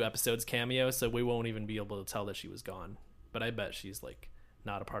last few episodes cameo, so we won't even be able to tell that she was gone. But I bet she's like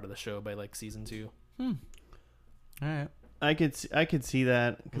not a part of the show by like season 2. All right. I could see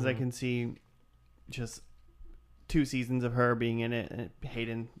that because I can see just 2 seasons of her being in it, and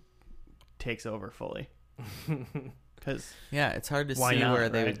Hayden takes over fully. Because yeah, it's hard to see why not, where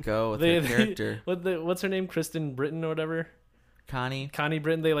they right? would go with her character. What's her name? Kristen Britton or whatever. Connie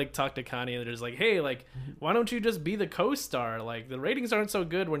Britton. They like talk to Connie and they're just like, hey, like, why don't you just be the co-star? Like, the ratings aren't so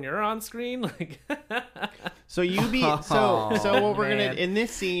good when you're on screen. Like, so you be so what we're man. gonna in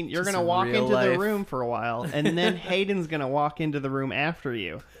this scene, you're Just gonna walk real into the life. room for a while, and then Hayden's gonna walk into the room after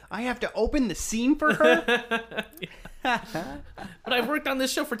you. I have to open the scene for her. but I've worked on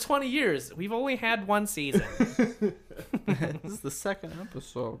this show for 20 years. We've only had 1 season. This is the second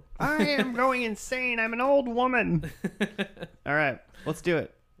episode. I am going insane. I'm an old woman. All right, let's do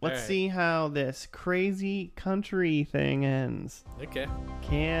it. Let's All right. see how this crazy country thing ends. Okay.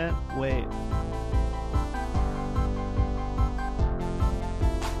 Can't wait.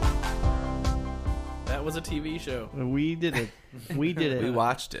 That was a TV show. We did it. We did it. We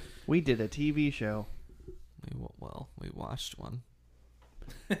watched it. We did a TV show. We watched one.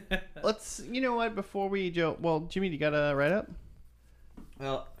 Let's, you know what, before we go, well, Jimmy, you got a write up?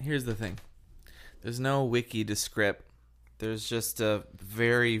 Well, here's the thing. There's no wiki descript. There's just a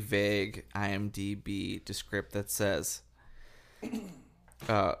very vague IMDb descript that says,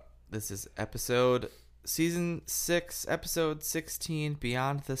 this is season 6, episode 16,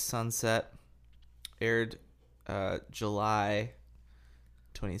 Beyond the Sunset, aired July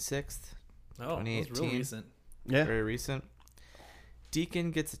 26th, Oh, that was real 2018. recent. Yeah. Very recent. Deacon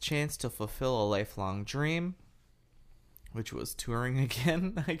gets a chance to fulfill a lifelong dream, which was touring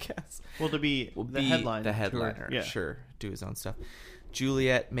again, I guess. Well, to be Will the be headline. the headliner. tour. Yeah. Sure, do his own stuff.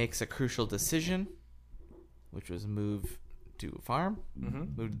 Juliet makes a crucial decision, which was move to a farm,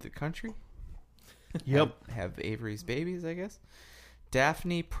 move to the country. Yep. Have Avery's babies, I guess.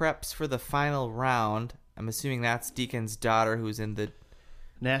 Daphne preps for the final round. I'm assuming that's Deacon's daughter, who's in the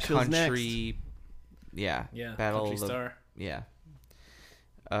Nashville's country. Yeah, Yeah, battle Country of the, Star. Yeah.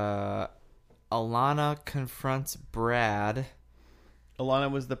 Alana confronts Brad.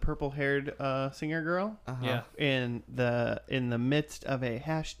 Alana was the purple-haired singer girl. Yeah. In the midst of a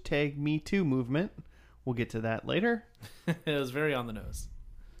hashtag Me Too movement. We'll get to that later. It was very on the nose.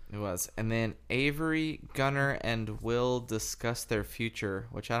 It was. And then Avery, Gunnar, and Will discuss their future,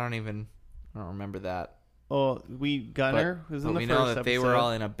 which I don't remember that. Oh, Gunnar was in the we first know that episode. they were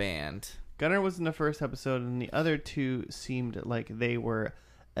all in a band. Gunnar was in the first episode, and the other two seemed like they were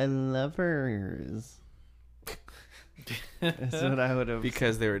lovers. That's what I would have.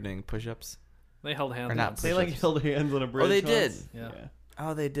 Because they were doing push-ups. They held hands. Or not on They like push-ups. held hands on a bridge. Oh, they once. did? Yeah.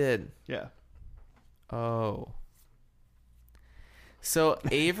 Oh, they did. Yeah. Oh. So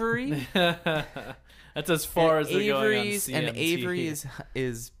Avery... That's as far as they're going on CMT. And Avery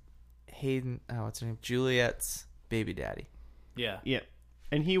is Hayden... Oh, what's her name? Juliet's baby daddy. Yeah. Yeah.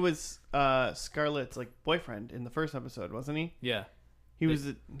 And he was Scarlett's like boyfriend in the first episode, wasn't he? Yeah. He was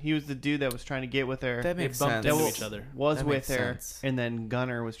the dude that was trying to get with her. That makes bumped sense. into each other. Was That with makes her, sense. and then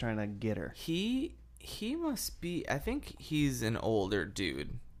Gunnar was trying to get her. He must be... I think he's an older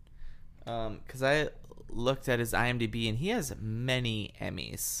dude. Because I looked at his IMDb, and he has many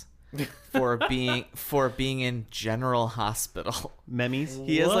Emmys for being in General Hospital. Memes.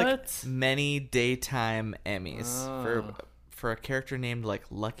 He has like What? many daytime Emmys Oh. for a character named like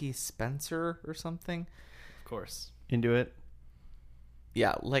Lucky Spencer or something. Of course. Into it.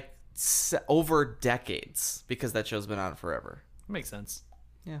 Yeah, like over decades, because that show's been on forever. Makes sense.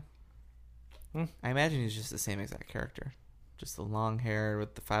 Yeah. Hmm. I imagine he's just the same exact character. Just the long hair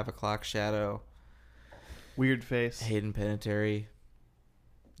with the 5 o'clock shadow. Weird face. Hayden Panettiere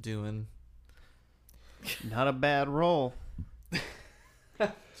doing. Not a bad role.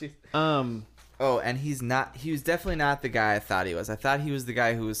 Oh, and he was definitely not the guy I thought he was. I thought he was the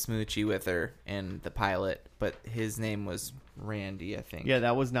guy who was smoochy with her in the pilot, but his name was Randy, I think. Yeah,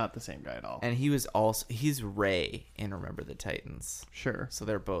 that was not the same guy at all. And he's Ray in Remember the Titans. Sure. So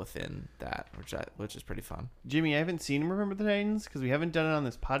they're both in that, which is pretty fun. Jimmy, I haven't seen Remember the Titans because we haven't done it on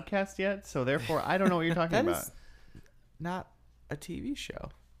this podcast yet, so therefore I don't know what you're talking That about. is not a TV show.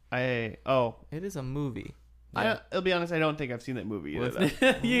 It is a movie. I'll be honest, I don't think I've seen that movie either.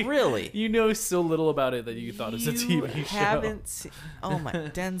 though. Really? You know so little about it that you thought it was a TV You show. haven't seen... Oh my...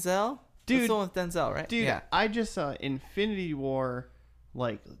 Denzel? Dude. That's the one with Denzel, right? Dude, Yeah. I just saw Infinity War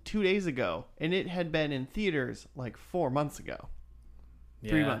like 2 days ago, and it had been in theaters like 4 months ago.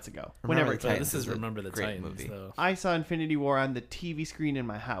 3 months ago. Remember Whenever the it came. Titans This is is a Remember the great Titans, movie. though. I saw Infinity War on the TV screen in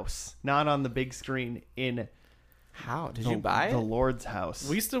my house, not on the big screen in How? Did you buy the it? Lord's house.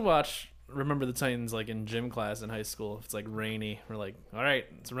 We used to watch Remember the Titans like in gym class in high school. If it's like rainy, we're like, all right,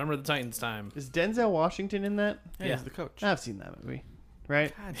 it's Remember the Titans time. Is Denzel Washington in that? Yeah, he's the coach. I've seen that movie,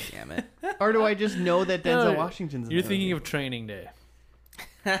 right? God damn it. Or do I just know that Denzel No, Washington's in You're that thinking movie? of Training Day.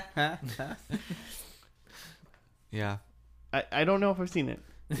 Yeah. I don't know if I've seen it.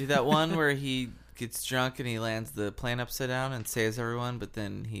 Dude, that one where he gets drunk and he lands the plane upside down and saves everyone, but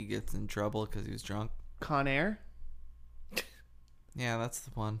then he gets in trouble because he was drunk. Con Air, Yeah, that's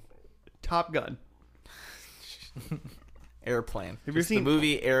the one. Top Gun, Airplane. Have you Just seen- the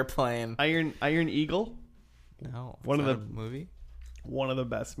movie Airplane? Iron Eagle. No. One it's of not the- a movie. One of the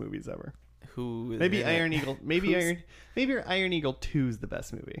best movies ever. Who is Maybe in it? Iron Eagle. Maybe Who's- Maybe Iron Eagle 2 is the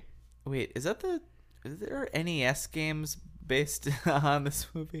best movie. Wait, is there NES games based on this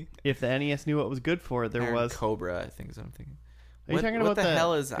movie? If the NES knew what was good for it, there Iron was. Cobra, I think is what I'm thinking. Are you talking what about the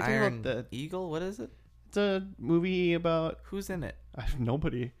hell is are you talking Iron about Eagle? What is it? It's a movie about Who's in it?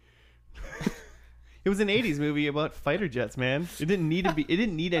 nobody. It was an '80s movie about fighter jets, man. It didn't need to be. It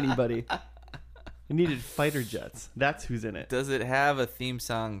didn't need anybody. It needed fighter jets. That's who's in it. Does it have a theme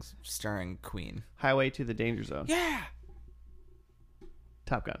song starring Queen? Highway to the Danger Zone. Yeah.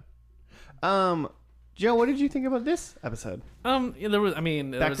 Top Gun. Joe, what did you think about this episode? Yeah, there was. I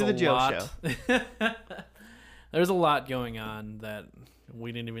mean, there Back was to the a Joe lot. There's a lot going on that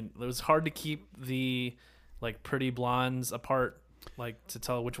we didn't even. It was hard to keep the like pretty blondes apart, like to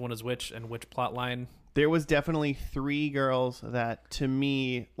tell which one is which and which plot line. There was definitely 3 girls that, to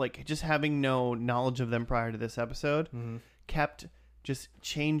me, like just having no knowledge of them prior to this episode, kept just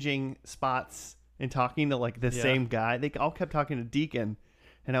changing spots and talking to like the same guy. They all kept talking to Deacon,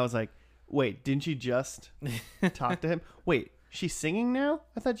 and I was like, "Wait, didn't she just talk to him? Wait, she's singing now?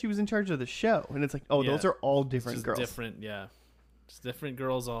 I thought she was in charge of the show." And it's like, "Oh, Yeah. those are all It's different just girls." different, yeah, just different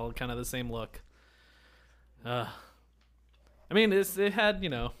girls, all kind of the same look. I mean, it had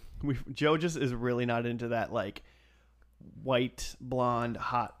Joe just is really not into that like white, blonde,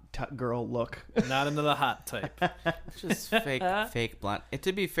 hot girl look. not into the hot type. Just fake blonde.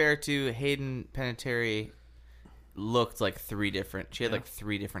 To be fair to Hayden Panettiere, looked like three different. She had like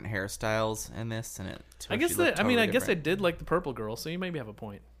three different hairstyles in this, and it. I guess that. I mean, I guess I did like the purple girl, so you maybe have a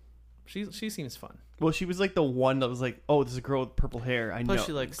point. She seems fun. Well, she was like the one that was like, oh, there's a girl with purple hair. I know. Plus,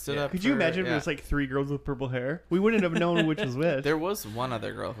 she like stood up. Could you imagine if there was like three girls with purple hair? We wouldn't have known which was which. There was one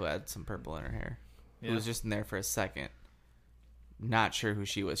other girl who had some purple in her hair. Yeah. Who was just in there for a second. Not sure who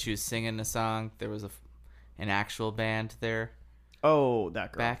she was. She was singing a song. There was an actual band there. Oh,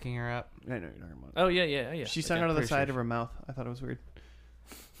 that girl. Backing her up. I know what you're talking about. Oh, yeah. She sung out of the side of her mouth. I thought it was weird.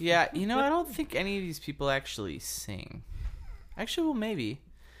 Yeah, I don't think any of these people actually sing. Actually, well, maybe.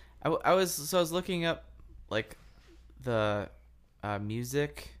 I was looking up, like, the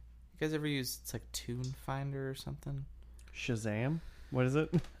music. You guys ever use, it's like Tune Finder or something? Shazam? What is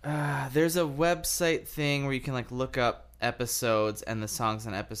it? There's a website thing where you can, like, look up episodes and the songs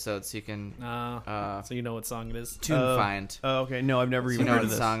on episodes, so you can so you know what song it is. Tune Find. Oh, okay. No, I've never So even you know heard what of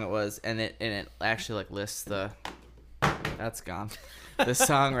this. song it was, and it actually like lists that's gone. The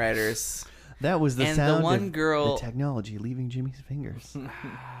songwriters. That was the and sound the one of girl the technology leaving Jimmy's fingers.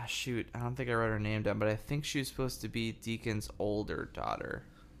 Shoot, I don't think I wrote her name down, but I think she was supposed to be Deacon's older daughter.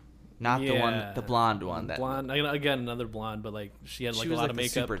 Not the blonde one. That blonde again, another blonde, but like she had like a lot of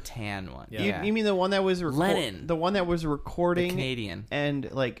makeup. The super tan one. Yeah. You mean the one that was Lennon? The one that was recording the Canadian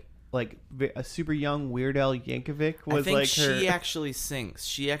and like a super young Weird Al Yankovic was I think like her. She actually sings.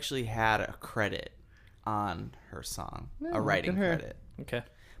 She actually had a credit on her song, a writing credit. Okay.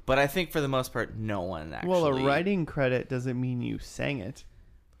 But I think for the most part, no one actually. Well, a writing credit doesn't mean you sang it.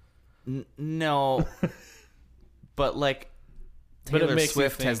 No, but like Taylor makes you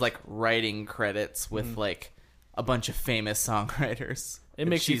Swift think. has like writing credits with like a bunch of famous songwriters. It and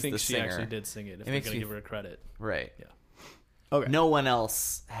makes you she's think the she singer. actually did sing it. If It they're makes gonna me- give her a credit, Right. Yeah. Okay. No one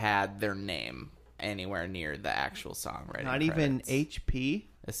else had their name anywhere near the actual songwriting. Not even credits. HP.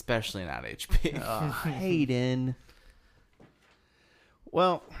 Especially not HP. Hayden.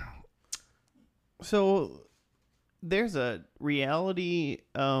 Well, so there's a reality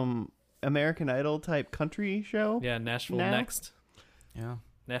American Idol type country show. Yeah, Nashville now? next. Yeah.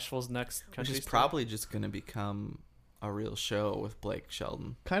 Nashville's next Which country is star. probably just going to become a real show with Blake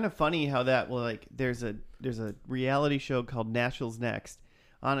Sheldon. Kind of funny how that there's a reality show called Nashville's Next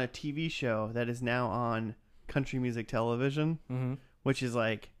on a TV show that is now on country music television, which is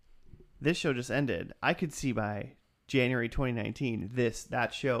like this show just ended. I could see by January 2019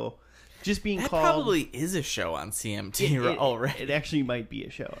 that show just being That called probably is a show on CMT already. It actually might be a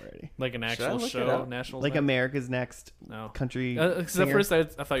show already. like an actual look it show. up? Nashville's Like next? America's Next No. country. Because at singer. first I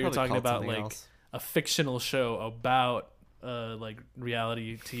thought you were Probably talking called about something like else. a fictional show about like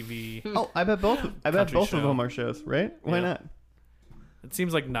reality TV. Oh, I bet both of show. them are shows, right? Why Yeah. not? It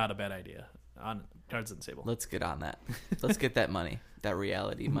seems like not a bad idea on Cards on the Table. Let's get on that. Let's get that money. That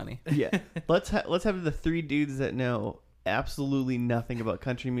reality money. Yeah. let's have the three dudes that know absolutely nothing about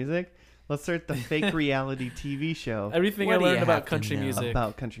country music. Let's start the fake reality TV show Everything What I do you learned have about to country know music,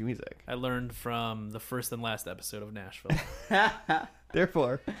 about country music. I learned from the first and last episode of Nashville.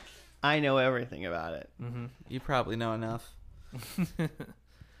 Therefore, I know everything about it. You probably know enough.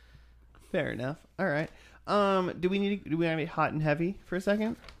 Fair enough. All right. Do we want to be hot and heavy for a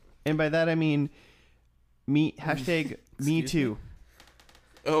second? And by that I mean me hashtag me too.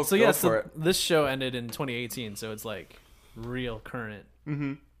 Oh, So yeah, so this show ended in 2018, so it's like real current.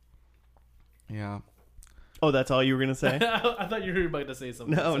 Yeah. Oh, that's all you were gonna say? I thought you were about to say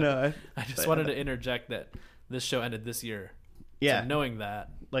something. No, so no. I just wanted to interject that this show ended this year. Yeah, So knowing that,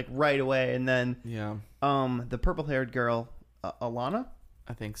 like right away, and then Yeah. the purple-haired girl, Alana.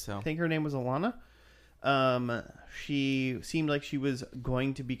 I think so. I think her name was Alana. She seemed like she was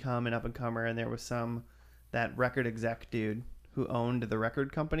going to become an up-and-comer, and there was that record exec dude who owned the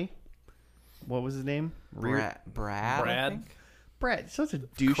record company. What was his name? Brad. I think? Brad. Such a Of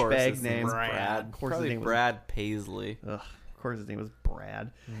course douchebag his name. name's Brad. Of course Probably his name was Brad Paisley. Ugh, of course his name was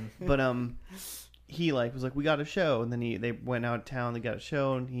Brad. But he was like, we got a show, and then they went out of town. They got a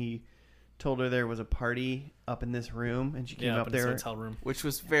show, and he told her there was a party up in this room, and she came up in this there. hotel room. Which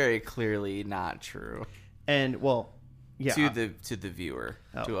was very clearly not true. And yeah, To the viewer.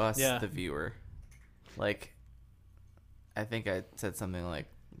 Oh. To us, Yeah. the viewer. Like, I think I said something like,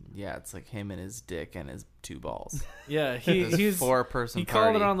 yeah, it's like him and his dick and his two balls. Yeah, This he's 4-person He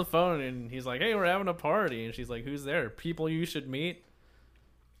party. called her on the phone and he's like, "Hey, we're having a party," and she's like, "Who's there? People you should meet."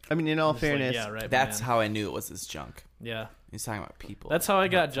 I mean, in all I'm just like, fairness, yeah, right. That's man. how I knew it was his junk. Yeah, He's talking about people. that's how I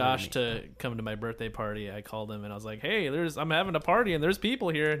got not Josh phoning to come to my birthday party. I called him and I was like, "Hey, I'm having a party and there's people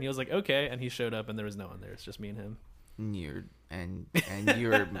here," and he was like, "Okay," and he showed up and there was no one there. It's just me and him. And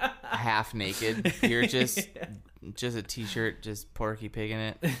you're half naked. You're just a t-shirt, just Porky Pig in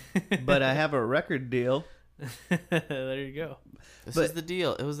it. but I have a record deal. There you go. This But- is the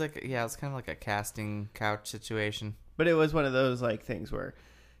deal. It was like, it's kind of like a casting couch situation. But it was one of those like things where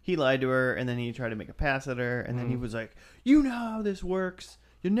he lied to her, and then he tried to make a pass at her, and then he was like, "You know how this works.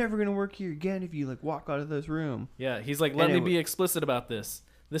 You're never gonna work here again if you like walk out of this room." Yeah, he's like, let And me it be explicit about this.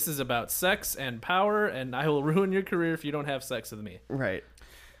 This is about sex and power, and I will ruin your career if you don't have sex with me. Right.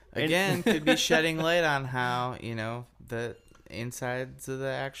 Again, could be shedding light on how, the insides of the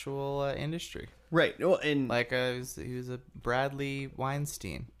actual industry. Right. Well, and Like, he was a Bradley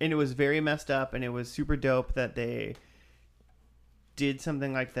Weinstein. it was very messed up, and it was super dope that they did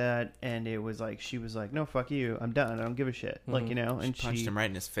something like that, and it was like she was like, "No, fuck you, I'm done. I don't give a shit." Like, and She punched him right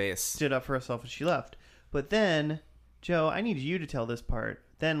in his face. stood up for herself and she left. But then, Joe, I need you to tell this part.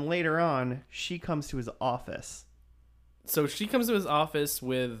 Then later on, she comes to his office. So she comes to his office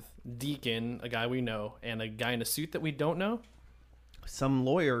with Deacon, a guy we know, and a guy in a suit that we don't know. Some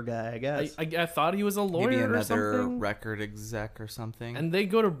lawyer guy, I guess. I thought he was a lawyer Maybe or another something. record exec or something. And they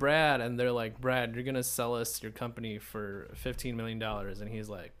go to Brad, and they're like, "Brad, you're gonna sell us your company for $15 million." And he's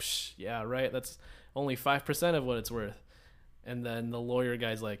like, "Psh, yeah, right. That's only 5% of what it's worth." And then the lawyer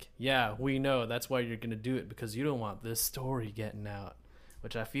guy's like, "Yeah, we know. That's why you're gonna do it, because you don't want this story getting out,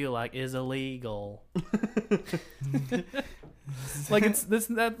 which I feel like is illegal." Like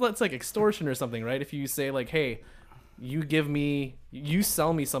that's like extortion or something, right? If you say like, "Hey, you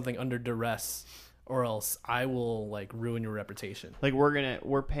sell me something under duress, or else I will like ruin your reputation." Like you're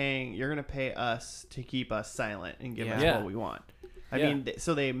gonna pay us to keep us silent and give us Yeah. what we want. I Yeah. mean,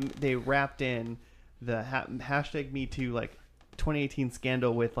 so they wrapped in the hashtag Me Too like 2018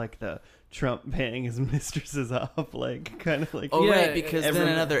 scandal with like the Trump paying his mistresses off, like kind of like. Oh, Yeah, right, because then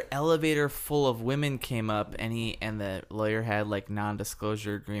everyone- another elevator full of women came up, and the lawyer had like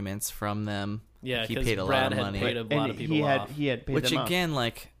non-disclosure agreements from them. Yeah, he because paid a Brad lot of had money. paid a lot of people off. he had paid Which them off. again,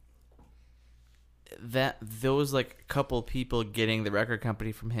 like those like couple people getting the record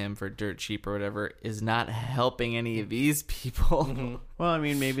company from him for dirt cheap or whatever is not helping any of these people. Mm-hmm. Well, I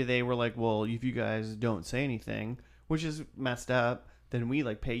mean, maybe they were like, well, if you guys don't say anything, which is messed up, then we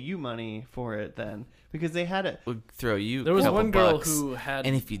like pay you money for it then, because they had it. We'll throw you. There was a couple one girl bucks, who had,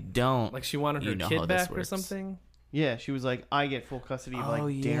 and if you don't, like, she wanted her you know how kid this back or works. something. Yeah, she was like, I get full custody of like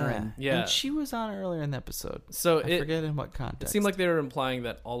Darren. Yeah. and she was on earlier in the episode. So I forget in what it context. seemed like they were implying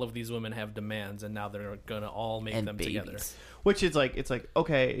that all of these women have demands, and now they're gonna all make and them babies. together. Which is like, it's like,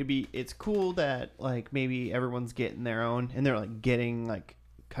 okay, it's cool that like maybe everyone's getting their own and they're like getting like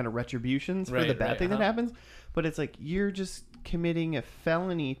kind of retributions for the Right, bad right, thing that uh-huh. happens, but it's like you're just committing a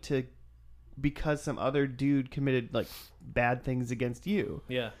felony because some other dude committed like bad things against you.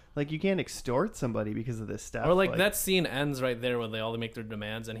 Yeah. Like you can't extort somebody because of this stuff. Or like that scene ends right there when they all make their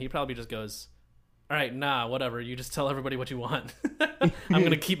demands, and he probably just goes, "All right, nah, whatever. You just tell everybody what you want. I'm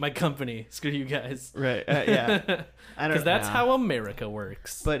gonna keep my company. Screw you guys." Right? Yeah. I don't Because that's Yeah. how America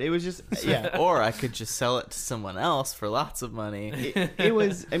works. But it was just yeah. Or I could just sell it to someone else for lots of money. It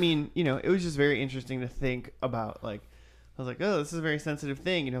was. I mean, it was just very interesting to think about. Like, I was like, oh, this is a very sensitive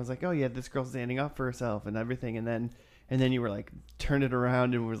thing, and I was like, oh yeah, this girl's standing up for herself and everything, and then you were like, turned it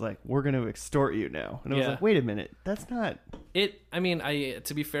around and was like, we're going to extort you now, and I was Yeah. like, wait a minute, that's not. I mean,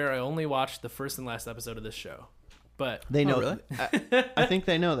 to be fair, I only watched the first and last episode of this show, but They know. really? I think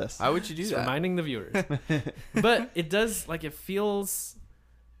they know this. Why would you do just that? reminding the viewers. But it does, like, it feels,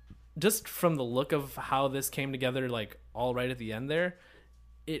 just from the look of how this came together, like all right at the end there,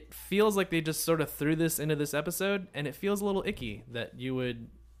 it feels like they just sort of threw this into this episode, and it feels a little icky that you would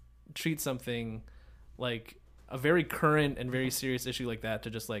treat something like a very current and very serious issue like that to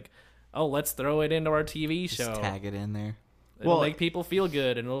just like, oh, let's throw it into our TV show. Just tag it in there. It'll Well, make people feel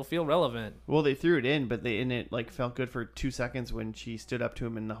good, and it'll feel relevant. Well, they threw it in, but it like felt good for 2 seconds when she stood up to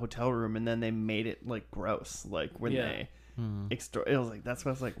him in the hotel room, and then they made it like gross, like when Yeah. they extort. It was like that's what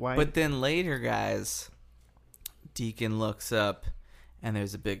I was like, why? But then later, guys, Deacon looks up, and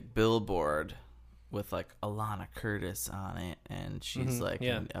there's a big billboard with like Alana Curtis on it, and she's Mhm, like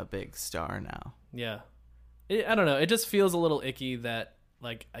yeah. a big star now. Yeah. I don't know. It just feels a little icky that,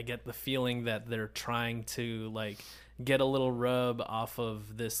 like, I get the feeling that they're trying to, like, get a little rub off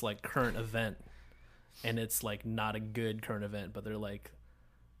of this, like, current event. And it's, like, not a good current event, but they're, like,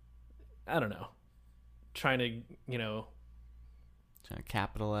 I don't know, trying to, Trying to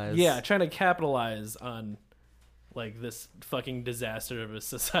capitalize. trying to capitalize on, like, this fucking disaster of a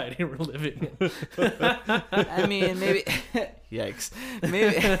society we're living in. I mean, maybe. Yikes.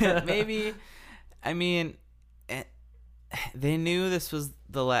 Maybe. I mean, they knew this was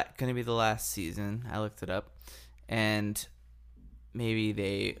going to be the last season. I looked it up, and maybe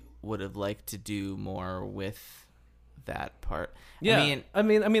they would have liked to do more with that part. Yeah, I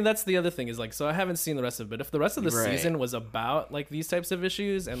mean that's the other thing is like, so I haven't seen the rest of it, but if the rest of the season was about like these types of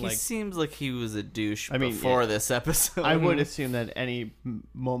issues and he seems like he was a douche before this episode. I would assume that any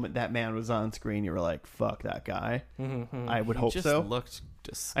moment that man was on screen, you were like, "Fuck that guy." I would hope so. Looked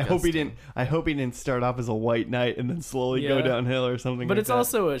disgusting. I hope he didn't start off as a white knight and then slowly go downhill or something. But like it's that.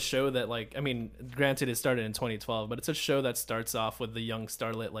 also a show that, like, I mean, granted it started in 2012, but it's a show that starts off with the young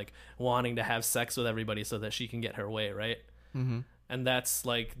starlet like wanting to have sex with everybody so that she can get her way, right? And that's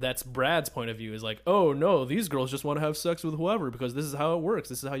Brad's point of view is like, oh no, these girls just want to have sex with whoever because this is how it works.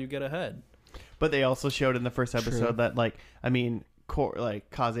 This is how you get ahead. But they also showed in the first episode that, like, I mean,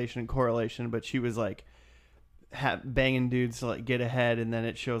 like causation and correlation, but she was like banging dudes to like get ahead, and then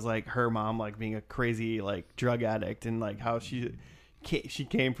it shows like her mom like being a crazy like drug addict and like how she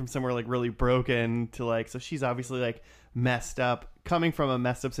came from somewhere like really broken to like, so she's obviously like messed up, coming from a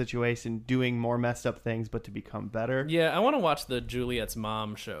messed up situation, doing more messed up things, but to become better. Yeah, I want to watch the Juliet's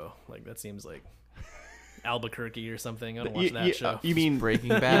Mom show. Like that seems like Albuquerque or something. I don't watch that show. You mean Breaking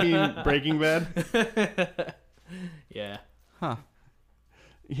Bad? You mean Breaking Bad? Yeah. Huh.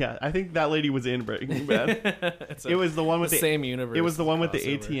 Yeah, I think that lady was in Breaking Bad. It was the one with the same universe. It was the one with the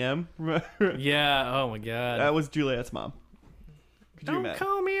crossover. ATM. Yeah. Oh my god. That was Juliet's mom. Don't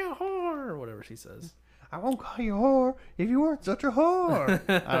call me a whore, or whatever she says. I won't call you a whore if you weren't such a whore.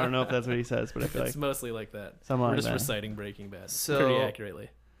 I don't know if that's what he says, but I feel it's mostly like that. Something We're like just that. reciting Breaking Bad So- pretty accurately.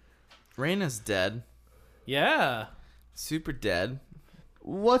 Raina's dead. Yeah. Super dead.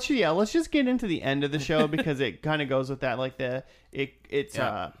 let's just get into the end of the show because it kind of goes with that. Like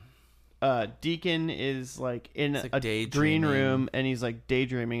Deacon is like in It's like a green daydreaming. room and he's like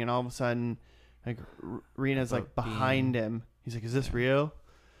daydreaming, and all of a sudden, like Rena's like behind him. He's like, "Is this real?"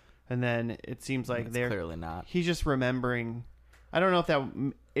 And then it seems like It's they're clearly not. He's just remembering. I don't know if that.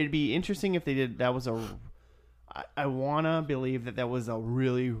 It'd be interesting if they did. That was a. I wanna believe that was a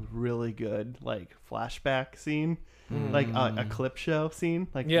really, really good like flashback scene, like a clip show scene,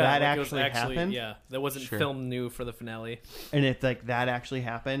 like that like actually happened. Yeah, that wasn't filmed new for the finale. And it's like that actually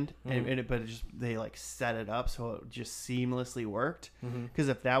happened, but they like set it up so it just seamlessly worked. Because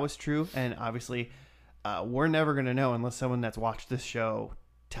if that was true, and obviously we're never gonna know unless someone that's watched this show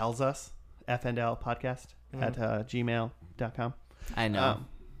tells us. FNL podcast at gmail.com. I know.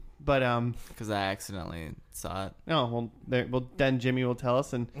 But because I accidentally saw it. no, well, then Jimmy will tell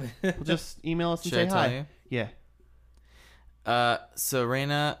us, and we'll just email us and Should say I tell hi. you? Yeah. So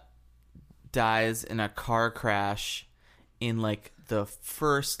Raina dies in a car crash in like the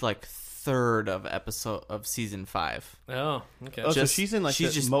first like third of season 5. Oh, okay. Oh, so she's in like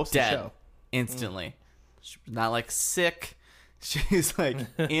she's just most dead of the show. instantly. She's not like sick. She's like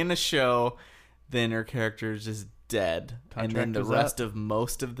in a show. Then her character is just dead, and then the rest of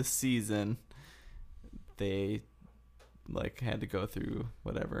most of the season, they like had to go through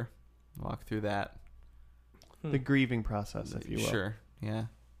walk through that. The grieving process, if you will. Sure, yeah.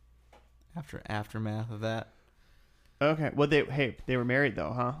 Aftermath of that. Okay. Well, they were married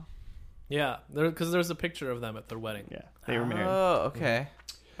though, huh? Yeah, because there's a picture of them at their wedding. Yeah, they were married. Oh, okay.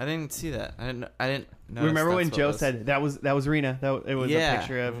 I didn't see that. I didn't know. Remember when Joe said that was Rena? It was a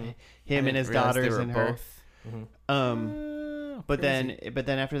picture of him and his daughters and her. But then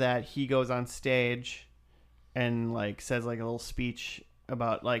after that, he goes on stage and like says like a little speech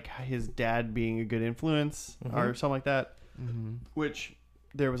about like his dad being a good influence or something like that. Which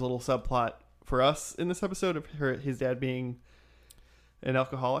there was a little subplot for us in this episode of his dad being an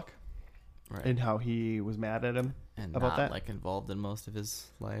alcoholic, right, and how he was mad at him and about not that. like involved in most of his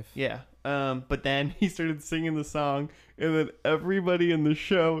life. Yeah. But then he started singing the song, and then everybody in the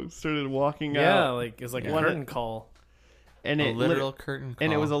show started walking out. Yeah, like it's like a curtain call. And a literal curtain call.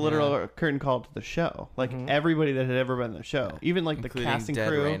 And it was a literal curtain call to the show. Like everybody that had ever been in the show. Even like including the casting dead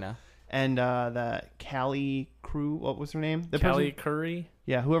crew. Raina. And the Callie crew, what was her name? Callie Curry?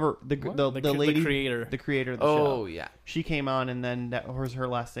 Yeah, whoever the lady, the creator. the creator of the show. Oh yeah. She came on, and then that was her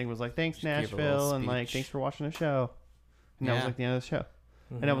last thing was like, "Thanks She gave a little Nashville," and like, speech. "Thanks for watching the show." And that was Yeah. like the end of the show.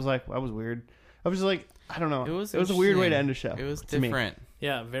 And I was like, that was weird. I was just like, I don't know. It was a weird way to interesting. end a show. It was to me. different.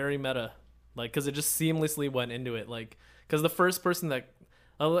 Yeah, very meta. Like, because it just seamlessly went into it. Like, because the first person that,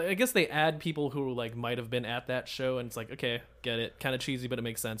 I guess they add people who like might have been at that show, and it's like, okay, get it, kind of cheesy, but it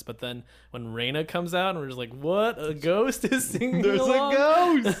makes sense. But then when Raina comes out, and we're just like, what? A ghost is singing There's along?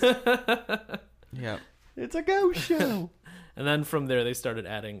 a ghost. Yeah. It's a ghost show. And then from there, they started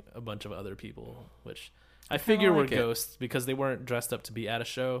adding a bunch of other people, which I figure were like it. ghosts because they weren't dressed up to be at a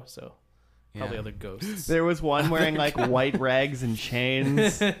show, so probably other ghosts. There was one wearing like white rags and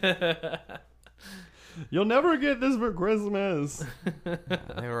chains. You'll never get this for Christmas.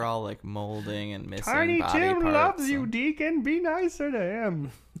 They were all like molding and missing Tiny body Tim parts loves you, and- Deacon. Be nicer to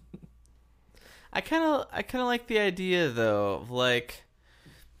him. I kind of like the idea though of like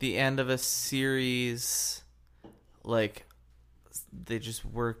the end of a series, like they just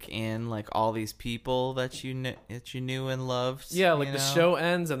work in like all these people that you knew and loved. Yeah, like you the know? show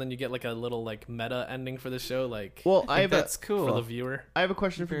ends and then you get like a little like meta ending for the show, like Well, I think that's cool for the viewer. I have a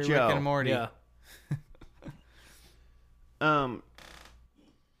question for Very Joe. Rick and Morty. Yeah.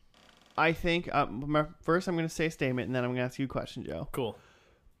 I think first I'm going to say a statement, and then I'm going to ask you a question, Joe. Cool.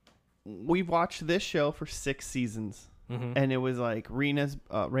 We've watched this show for 6 seasons, and it was like Reina's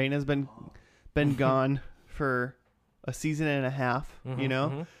been gone for a season and a half. You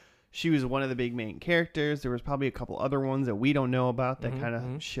know, she was one of the big main characters. There was probably a couple other ones that we don't know about that kind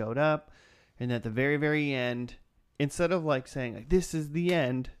of showed up, and at the very, very end, instead of like saying like this is the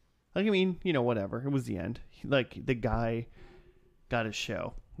end, like I mean, you know, whatever, it was the end. Like the guy got his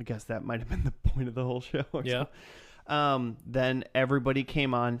show. I guess that might have been the point of the whole show. Yeah. Then everybody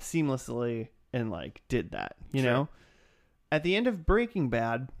came on seamlessly and like did that, you know. At the end of Breaking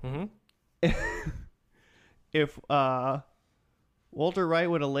Bad, if Walter White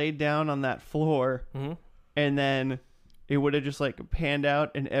would have laid down on that floor and then it would have just like panned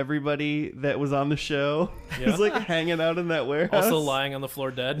out and everybody that was on the show was like hanging out in that warehouse, Also lying on the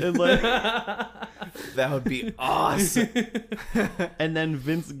floor dead. and like That would be awesome. and then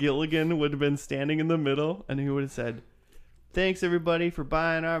Vince Gilligan would have been standing in the middle and he would have said, "Thanks everybody for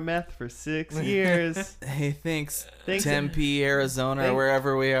buying our meth for 6 years." Hey, thanks Thanks, Tempe, Arizona, or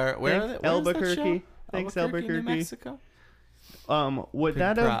wherever we are. Where are they? Where's that Albuquerque. show? Thanks, New Albuquerque. Mexico. Would Big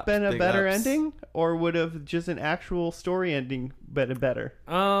that have props, been a big better ups. ending, or would have just an actual story ending been better?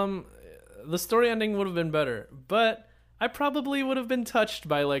 The story ending would have been better, but I probably would have been touched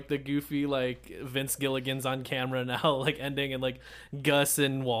by like the goofy like Vince Gilligan's on camera now like ending and like Gus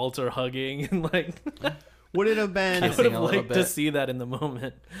and Walter hugging and like Would it have been? I Kissing would have a little liked to bit. see that in the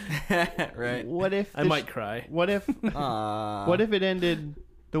moment. Right. What if I might cry. What if? Aw. What if it ended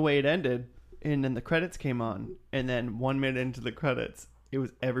the way it ended, and then the credits came on, and then 1 minute into the credits, it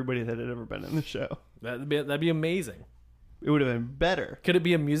was everybody that had ever been in the show? That'd be amazing. It would have been better. Could it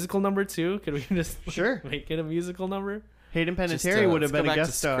be a musical number too? Could we just Sure. make it a musical number? Hayden Just, Panettiere would have let's been go a back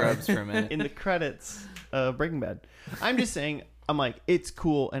guest to star Scrubs for a minute. in the credits of Breaking Bad. I'm just saying, I'm like, it's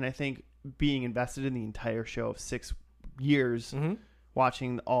cool, and I think being invested in the entire show of 6 years,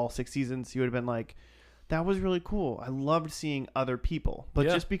 watching all 6 seasons, you would have been like, that was really cool. I loved seeing other people, but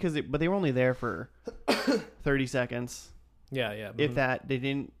Yeah. just because but they were only there for 30 seconds. Yeah. If that, they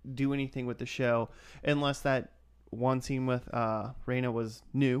didn't do anything with the show, unless that one scene with Raina was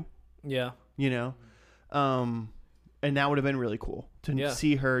new, Yeah. you know, and that would have been really cool to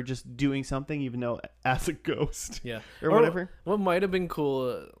see her just doing something, even though as a ghost, Yeah. or whatever. What might have been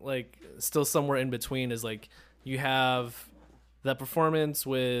cool, like still somewhere in between, is like you have that performance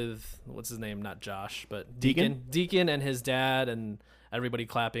with what's his name, not Josh, but Deacon and his dad and everybody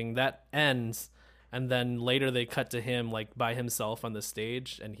clapping. That ends, and then later they cut to him like by himself on the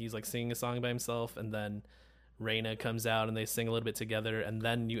stage, and he's like singing a song by himself, and then Raina comes out and they sing a little bit together, and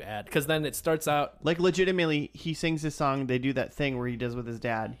then you add, because then it starts out Like legitimately, he sings this song. They do that thing where he does with his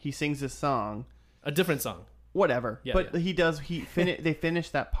dad. He sings this song, a different song. whatever. Yeah, but yeah. he does. They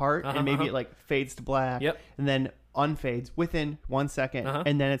finish that part, and maybe it like fades to black. Yep. And then unfades within 1 second,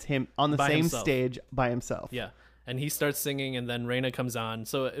 and then it's him on the By same himself. stage by himself. Yeah. And he starts singing, and then Raina comes on.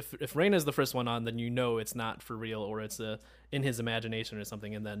 So if Raina's the first one on, then you know it's not for real, or it's in his imagination or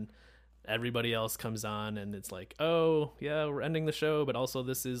something. And then everybody else comes on, and it's like, oh yeah, we're ending the show, but also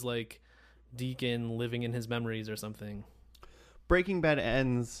this is like Deacon living in his memories or something. Breaking Bad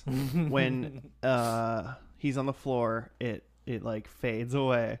ends when he's on the floor. It like fades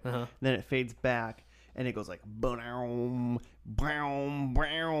away, then it fades back, and it goes like boom, brown,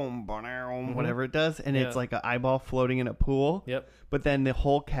 brown, brown, whatever it does, and it's like an eyeball floating in a pool. Yep. But then the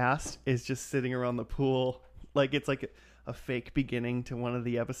whole cast is just sitting around the pool, like it's like a fake beginning to one of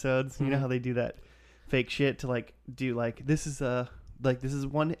the episodes. You know how they do that fake shit to like do like this is a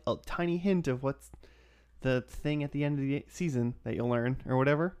tiny hint of what's the thing at the end of the season that you'll learn or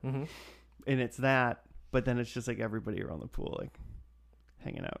whatever, and it's that. But then it's just like everybody around the pool like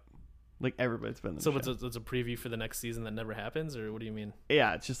hanging out, like everybody's been in the So show. it's a preview for the next season that never happens, or what do you mean?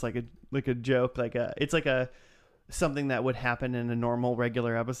 Yeah, it's just like a joke, it's like a something that would happen in a normal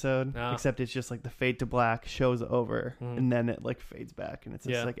regular episode, except it's just like the fade to black show's over, and then it like fades back, and it's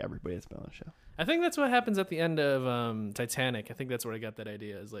just like everybody that's been on the show. I think that's what happens at the end of Titanic. I think that's where I got that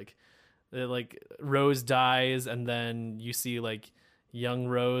idea. Is like Rose dies, and then you see like young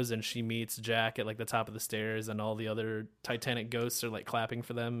Rose and she meets Jack at like the top of the stairs, and all the other Titanic ghosts are like clapping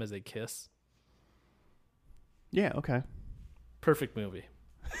for them as they kiss. Yeah, okay. Perfect movie.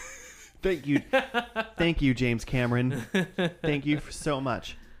 Thank you. Thank you, James Cameron. Thank you so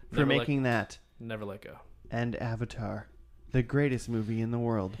much for making that. Never let go. And Avatar, the greatest movie in the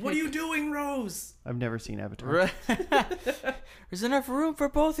world. What are you doing, Rose? I've never seen Avatar. There's enough room for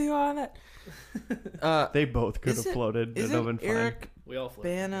both of you on it. They both could have floated. It'd have been fine. Eric We all float.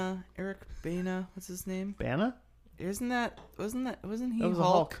 Eric Bana, what's his name? Bana? Wasn't he That was a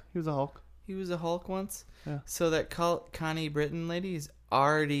Hulk. He was a Hulk. He was a Hulk once. Yeah. So that Connie Britton lady is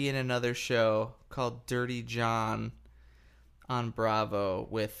already in another show called Dirty John on Bravo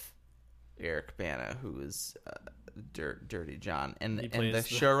with Eric Bana, who is Dirty John, and the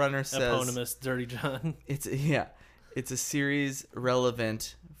showrunner says eponymous Dirty John. It's a series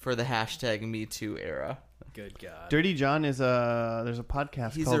relevant for the hashtag Me Too era. Good God. Dirty John is there's a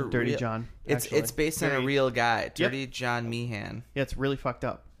podcast called Dirty John. It's based on a real guy, Dirty John Meehan. Yeah, it's really fucked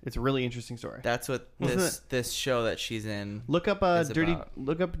up. It's a really interesting story. That's what this show that she's in. Look up Dirty. about.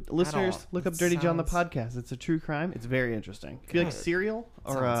 Look up listeners. Look up Dirty John the podcast. It's a true crime. It's very interesting. If you like Serial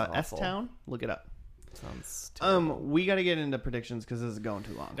or S Town, look it up. Sounds terrible. We got to get into predictions because this is going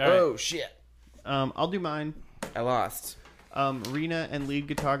too long. All right. Oh shit! I'll do mine. I lost. Rena and lead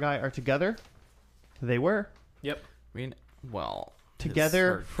guitar guy are together. They were Yep. Well,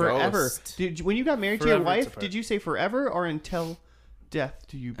 together forever. Ghost. When you got married to Forever your wife, apart. did you say forever or until death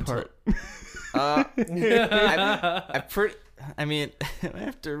do you part? I mean, I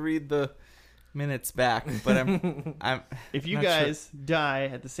have to read the minutes back, but I'm. If you not guys die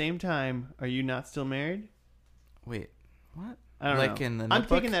at the same time, are you not still married? Wait, what? I don't Like know. in the I'm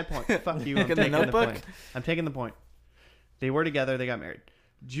Notebook? taking that point. Fuck you. I'm Like in the taking the Notebook? point. I'm taking the point. They were together. They got married.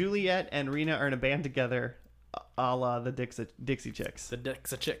 Juliet and Rena are in a band together, a la the Dixie Chicks. The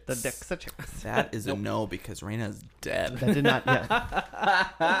Dixie Chicks. The Dixie Chicks. That is a no because Reina's dead. That did not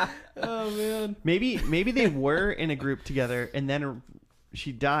yet. Oh man. Maybe they were in a group together, and then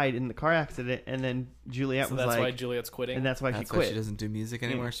she died in the car accident, and then Juliet So was that's like, why Juliet's quitting. and that's why That's she why quit. she doesn't do music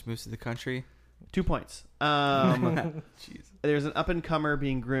anymore. She moves to the country. 2 points. Jeez. There's an up and comer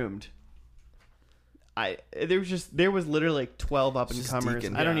being groomed. There was literally like 12 up and Just comers.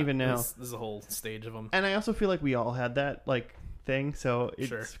 Deacon. I don't Yeah, even know. There's a whole stage of them. And I also feel like we all had that like thing, so it's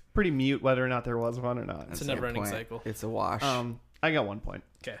Sure. pretty mute whether or not there was one or not. It's That's a a good never-ending point. cycle. It's a wash. I got 1 point.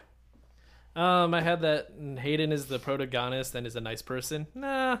 Okay. I had that Hayden is the protagonist and is a nice person.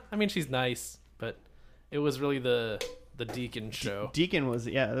 Nah, I mean she's nice, but it was really the Deacon show. Deacon was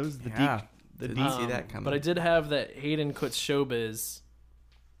that was the Yeah. the Didn't see that coming. But I did have that Hayden quits showbiz.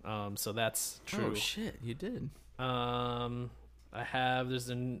 So that's true. Oh shit, you did. There's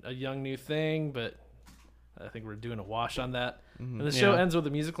a young new thing, but I think we're doing a wash on that. Mm-hmm. And the show ends with a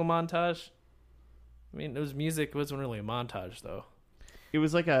musical montage. I mean, it was music. It wasn't really a montage, though. It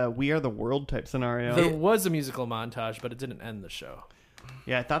was like a We Are the World type scenario. There was a musical montage, but it didn't end the show.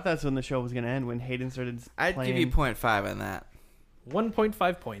 Yeah, I thought that's when the show was going to end, when Hayden started I'd playing. give you 0.5 on that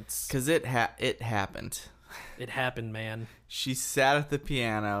 1.5 points. because it happened. It happened, man. She sat at the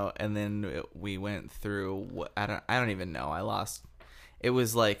piano, and then we went through. What I don't even know. I lost. It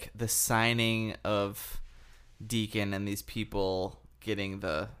was like the signing of Deacon and these people getting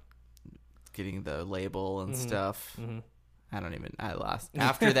the label and stuff. Mm-hmm. I lost.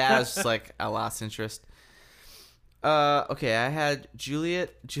 After that, I was just like, I lost interest. Okay, I had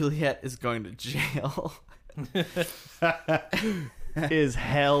Juliet. Juliet is going to jail. Is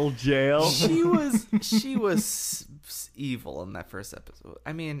hell jail? She was evil in that first episode.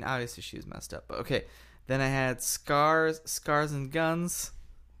 I mean, obviously she was messed up, but okay. Then I had Scars and Guns.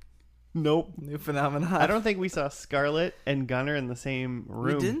 Nope. New phenomenon. I don't think we saw Scarlett and Gunner in the same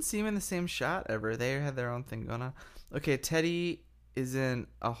room. We didn't see them in the same shot ever. They had their own thing going on. Okay, Teddy is in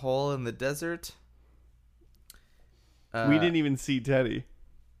a hole in the desert. We didn't even see Teddy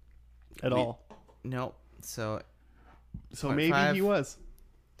at all. Nope. So So 0.5. maybe he was.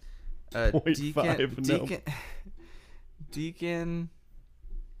 0.5, no. Deacon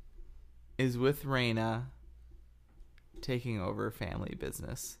is with Raina taking over family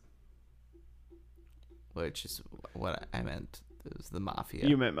business, which is what I meant. It was the mafia.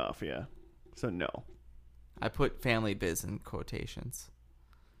 You meant mafia. So no. I put family biz in quotations.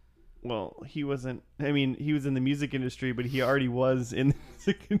 Well, he wasn't. I mean, he was in the music industry, but he already was in the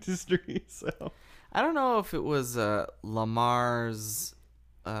music industry. So I don't know if it was Lamar's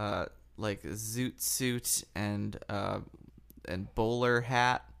like zoot suit and bowler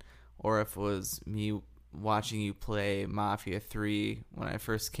hat, or if it was me watching you play Mafia 3 when I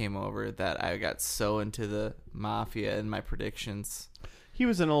first came over that I got so into the Mafia and my predictions. He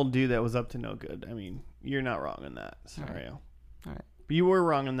was an old dude that was up to no good. I mean, you're not wrong in that scenario. All right. But you were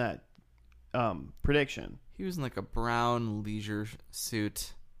wrong in that prediction. He was in like a brown leisure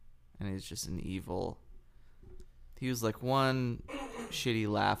suit, and he's just an evil. He was like one shitty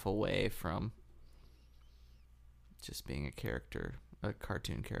laugh away from just being a character, a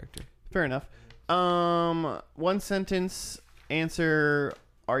cartoon character. Fair enough. One sentence answer.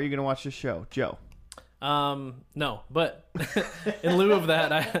 Are you going to watch the show? Joe. No, but in lieu of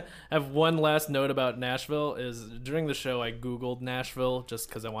that, I have one last note about Nashville. Is during the show I Googled Nashville just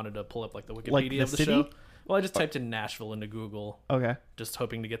because I wanted to pull up like the Wikipedia Like the of the city? show. Well, I just typed in Nashville into Google, Okay. just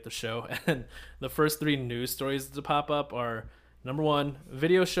hoping to get the show. And the first 3 news stories to pop up are: number 1,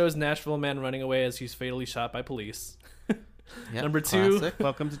 video shows Nashville man running away as he's fatally shot by police. Yep, Number 2, classic.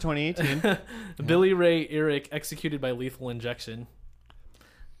 Welcome to 2018. Billy Ray Eric executed by lethal injection.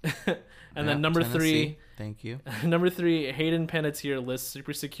 And then number Tennessee. 3, Thank you. number 3, Hayden Panettiere lists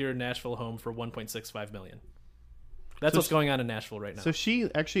super secure Nashville home for $1.65 million. That's So what's going on in Nashville right now. So she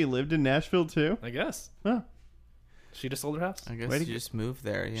actually lived in Nashville too? I guess Huh. she just sold her house. I guess Way to you just moved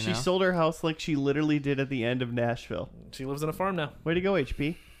there. You She know, sold her house like she literally did at the end of Nashville. She lives on a farm now. Way to go,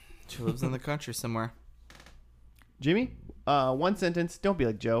 HP. she lives in the country somewhere. Jimmy, one sentence. Don't be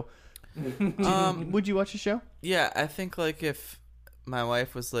like Joe. Would you watch the show? Yeah, I think like if my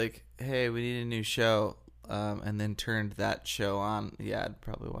wife was like, "Hey, we need a new show," and then turned that show on, yeah, I'd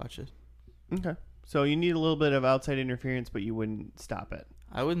probably watch it. Okay. So you need a little bit of outside interference, but you wouldn't stop it.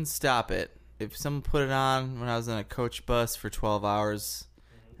 I wouldn't stop it. If someone put it on when I was in a coach bus for 12 hours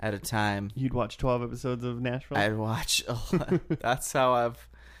at a time, You'd watch 12 episodes of Nashville? I'd watch a lot. That's how I've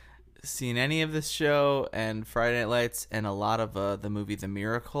seen any of this show and Friday Night Lights and a lot of the movie The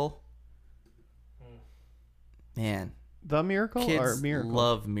Miracle. Man, The Miracle kids or Miracle?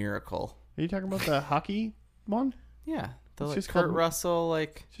 love Miracle. Are you talking about the hockey one? Yeah, the It's like just Kurt called- Russell,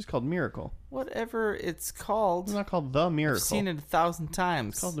 like It's just called Miracle. whatever it's called. It's not called The Miracle. I've seen it 1,000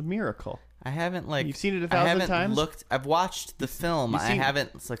 times. It's called The Miracle. I haven't like You've seen it I 1,000 haven't times? looked. I've watched the film. you've I seen-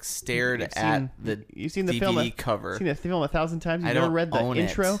 haven't like stared You've at seen- the you've seen the DVD film cover. Seen the film 1,000 times. I You've never don't read the own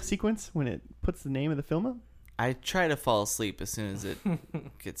intro it. sequence when it puts the name of the film up? I try to fall asleep as soon as it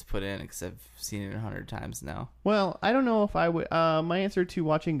gets put in because I've seen it 100 times now. Well, I don't know if I would. My answer to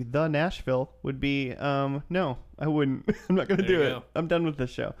watching The Nashville would be no, I wouldn't. I'm not going to There do you it. go. I'm done with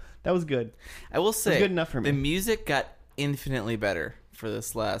this show. That was good. I will It was say good enough for the me. music got infinitely better for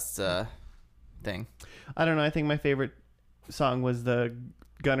this last thing. I don't know. I think my favorite song was the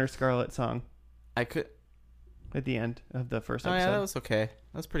Gunnar Scarlet song I could. at the end of the first Oh episode. yeah, that was okay.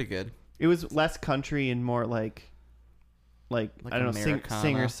 That was pretty good. It was less country and more like Like I don't know, Americana.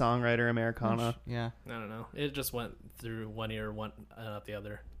 singer songwriter Americana. Yeah. I don't know. It just went through one ear, one out the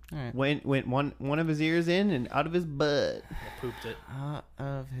other. All right. Went one of his ears in and out of his butt. I pooped it. Out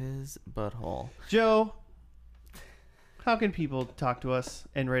of his butthole. Joe, how can people talk to us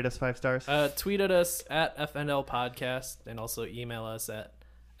and rate us 5 stars? Tweet at us at FNL Podcast and also email us at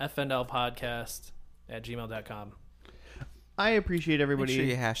fnlpodcast@gmail.com. I appreciate Make everybody. sure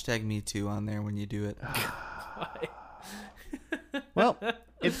you hashtag me too on there when you do it. Well,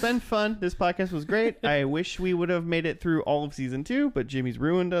 it's been fun. This podcast was great. I wish we would have made it through all of season 2, but Jimmy's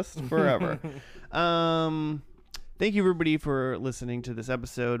ruined us forever. Thank you, everybody, for listening to this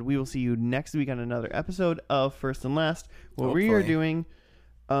episode. We will see you next week on another episode of First and Last, where we are Hopefully. doing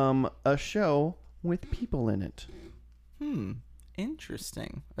a show with people in it.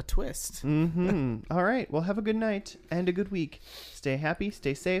 Interesting. A twist. All right. Well, have a good night and a good week. Stay happy,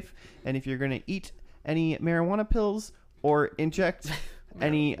 stay safe, and if you're going to eat any marijuana pills or inject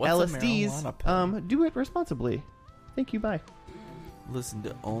any What's a LSDs, marijuana pill? do it responsibly. Thank you. Bye. Listen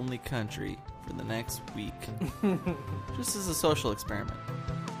to Only Country for the next week. Just as a social experiment.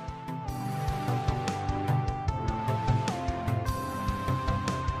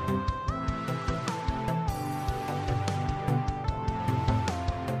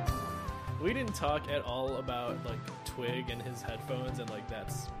 We didn't talk at all about like Twig and his headphones, and like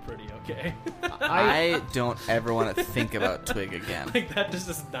that's pretty okay. I don't ever want to think about Twig again. Like that just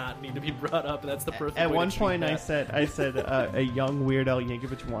does not need to be brought up. That's the perfect. At way one to treat point, I that. said a young Weird Al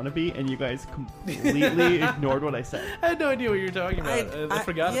Yankovic wannabe, and you guys completely ignored what I said. I had no idea what you were talking about. I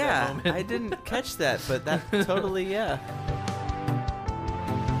forgot yeah, that moment. I didn't catch that, but that totally, yeah.